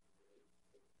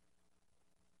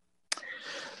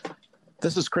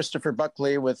 This is Christopher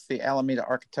Buckley with the Alameda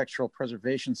Architectural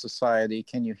Preservation Society.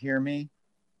 Can you hear me?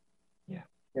 Yeah.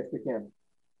 Yes, we can.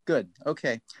 Good.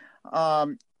 Okay.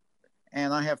 And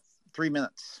I have 3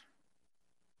 minutes.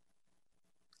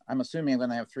 I'm assuming I'm going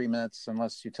to have 3 minutes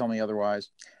unless you tell me otherwise.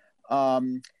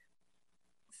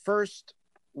 First,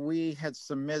 we had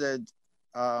submitted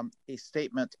a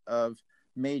statement of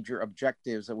major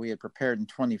objectives that we had prepared in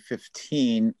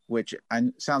 2015, which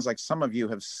sounds like some of you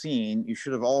have seen. You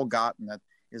should have all gotten it.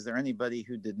 Is there anybody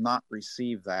who did not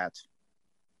receive that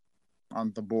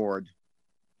on the board?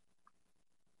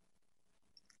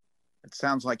 It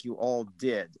sounds like you all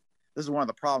did. This is one of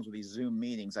the problems with these Zoom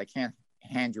meetings. I can't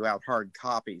hand you out hard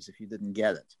copies if you didn't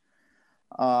get it.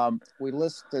 We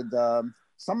listed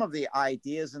some of the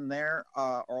ideas in there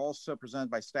are also presented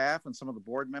by staff, and some of the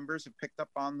board members have picked up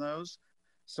on those.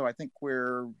 So I think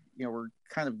we're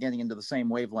kind of getting into the same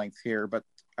wavelength here, but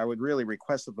I would really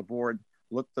request that the board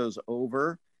look those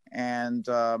over and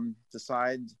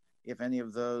decide if any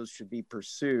of those should be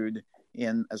pursued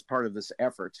as part of this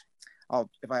effort.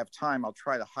 If I have time, I'll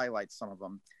try to highlight some of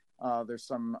them. There's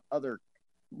some other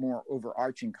more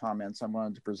overarching comments I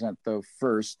wanted to present though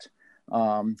first.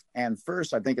 And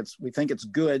first, we think it's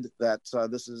good that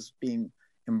this is being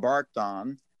embarked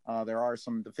on. There are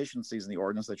some deficiencies in the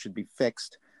ordinance that should be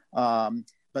fixed.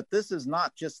 But this is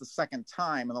not just the second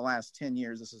time in the last 10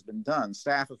 years this has been done.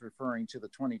 Staff is referring to the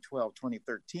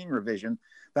 2012-2013 revision.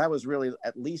 That was really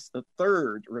at least the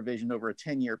third revision over a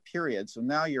 10-year period. So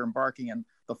now you're embarking in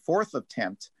the fourth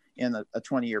attempt in a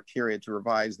 20-year period to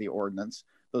revise the ordinance.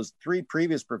 Those three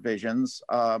previous provisions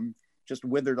just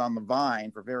withered on the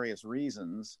vine for various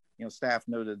reasons. You know, staff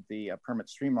noted the Permit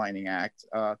Streamlining Act,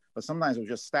 but sometimes it was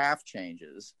just staff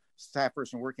changes. Staff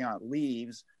person working on it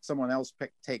leaves, someone else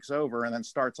takes over, and then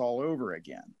starts all over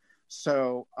again.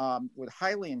 So would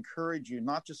highly encourage you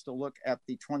not just to look at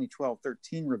the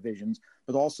 2012-13 revisions,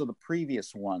 but also the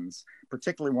previous ones,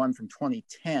 particularly one from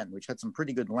 2010, which had some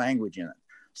pretty good language in it.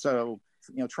 So,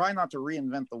 you know, try not to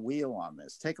reinvent the wheel on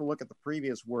this. Take a look at the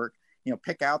previous work, you know,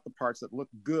 pick out the parts that look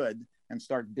good and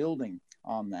start building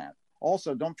on that.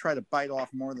 Also, don't try to bite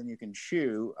off more than you can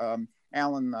chew.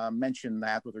 Alan mentioned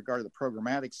that with regard to the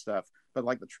programmatic stuff, but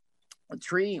like the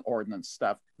tree ordinance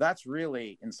stuff, that's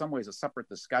really in some ways a separate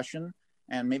discussion,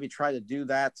 and maybe try to do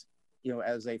that, you know,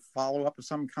 as a follow-up of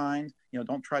some kind. You know,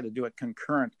 don't try to do it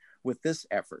concurrent with this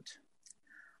effort.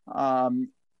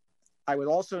 I would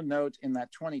also note in that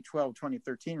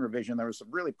 2012-2013 revision, there were some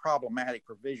really problematic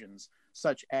provisions,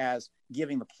 such as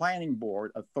giving the planning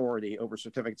board authority over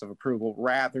certificates of approval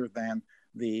rather than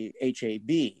the HAB.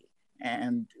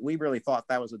 And we really thought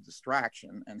that was a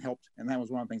distraction and that was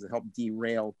one of the things that helped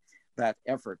derail that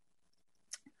effort.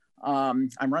 I'm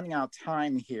running out of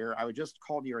time here. I would just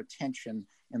call to your attention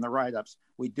in the write-ups.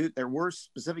 There were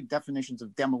specific definitions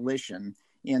of demolition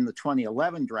in the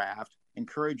 2011 draft.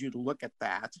 Encourage you to look at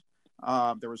that.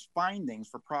 There was findings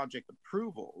for project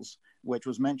approvals, which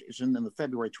was mentioned in the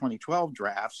February 2012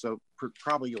 draft. So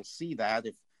probably you'll see that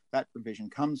if that revision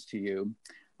comes to you.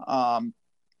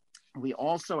 We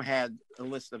also had a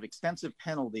list of extensive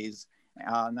penalties.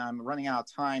 Now I'm running out of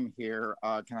time here.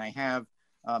 Can I have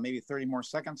maybe 30 more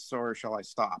seconds, or shall I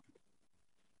stop?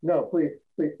 No, please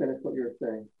finish what you're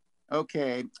saying.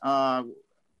 Okay.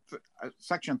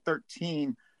 Section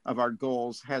 13 of our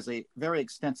goals has a very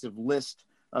extensive list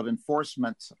of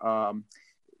enforcement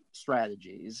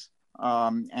strategies,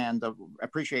 and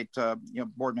appreciate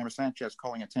Board Member Sanchez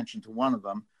calling attention to one of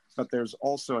them, but there's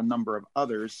also a number of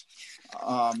others.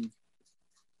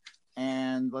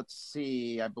 And let's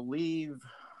see, I believe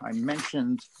I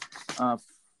mentioned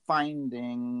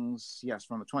findings, yes,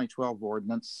 from the 2012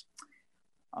 ordinance.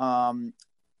 I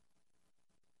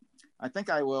think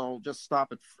I will just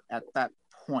stop at that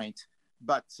point,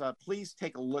 but please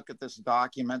take a look at this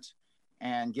document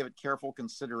and give it careful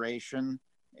consideration,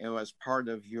 you know, as part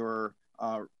of your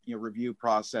review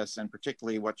process, and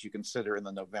particularly what you consider in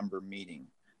the November meeting.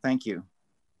 Thank you.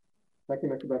 Thank you,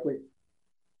 Mr. Buckley.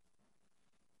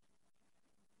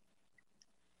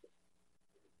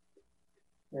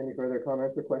 Any further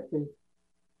comments or questions?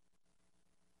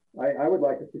 I would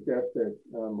like to suggest that,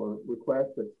 or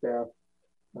request that staff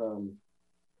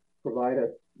provide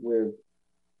us with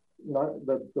not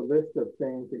the list of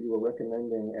things that you were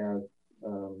recommending as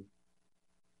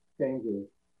changes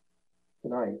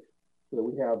tonight, so that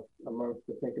we have a month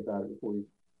to think about it before we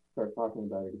start talking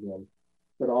about it again,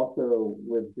 but also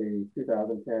with the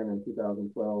 2010 and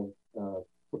 2012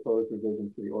 proposed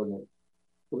revisions to the ordinance,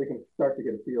 so we can start to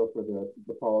get a feel for the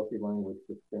policy language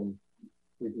that's been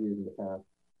reviewed in the past.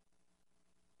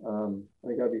 I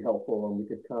think that'd be helpful, and we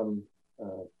could come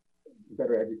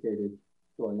better educated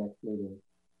to our next meeting,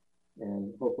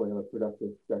 and hopefully have a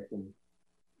productive session,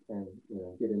 and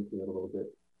get into it a little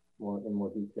bit more in more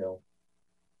detail.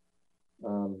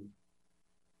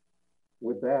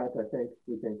 With that, I think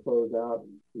we can close out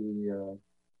the.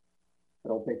 I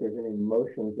don't think there's any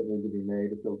motions that need to be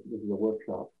made. So this is a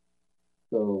workshop.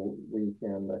 So we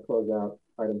can close out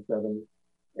item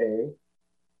 7A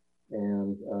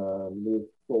and move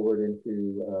forward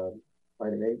into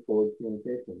item 8, board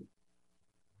communications.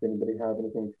 Does anybody have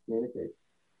anything to communicate?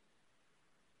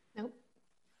 Nope.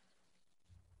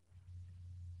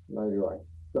 Neither do I.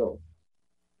 So,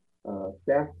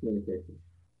 staff communication.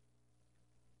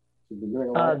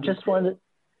 Just wanted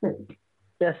to,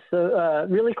 yes, so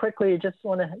really quickly, just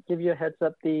want to give you a heads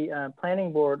up. The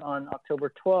planning board on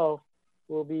October 12th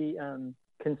will be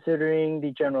considering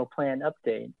the general plan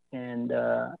update, and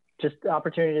just the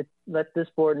opportunity to let this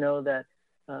board know that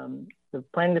the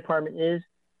planning department is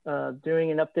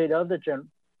doing an update of the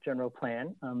general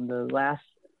plan. The last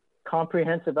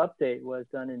comprehensive update was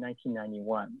done in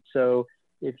 1991. So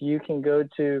if you can go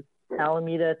to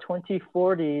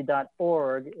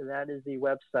alameda2040.org, that is the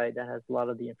website that has a lot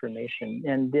of the information.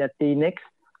 And at the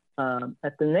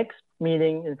next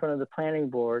meeting in front of the planning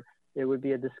board, there would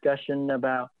be a discussion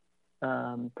about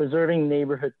preserving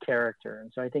neighborhood character.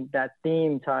 And so I think that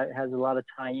theme has a lot of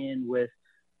tie-in with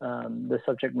the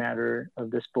subject matter of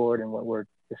this board and what we're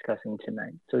discussing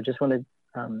tonight. So just want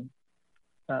to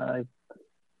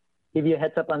give you a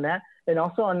heads up on that. And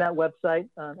also on that website,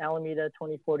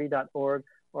 alameda2040.org,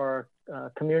 are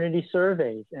community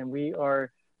surveys. And we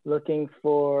are looking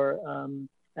for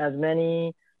as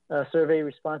many survey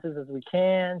responses as we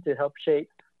can to help shape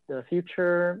the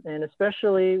future. And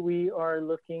especially we are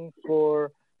looking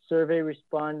for survey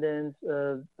respondents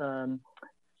of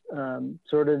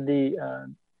sort of the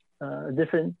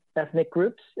different ethnic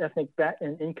groups, ethnic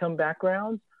and income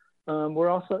backgrounds. We're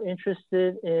also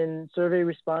interested in survey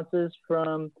responses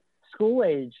from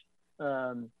school-age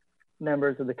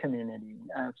members of the community,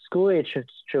 school-age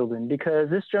children, because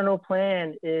this general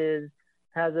plan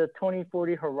has a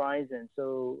 2040 horizon.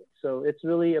 So it's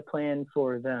really a plan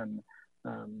for them.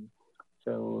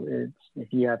 So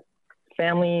if you have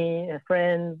family and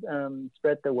friends,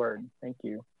 spread the word. Thank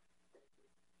you.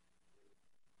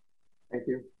 Thank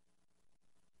you.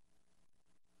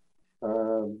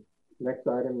 Next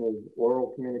item is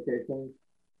oral communications.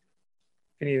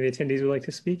 Any of the attendees would like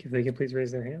to speak, if they can please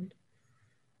raise their hand.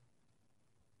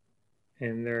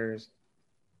 And there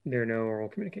are no oral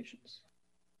communications.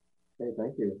 Okay,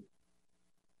 thank you.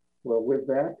 Well, with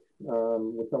that,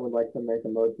 would someone like to make a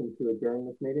motion to adjourn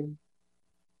this meeting?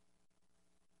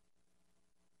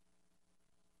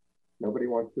 Nobody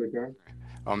wants to adjourn?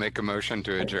 I'll make a motion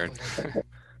to adjourn.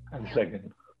 I'm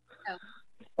second.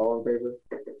 All in favor?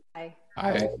 Aye.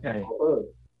 Aye. All opposed?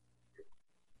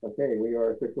 Okay, we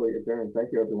are officially adjourned.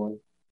 Thank you, everyone.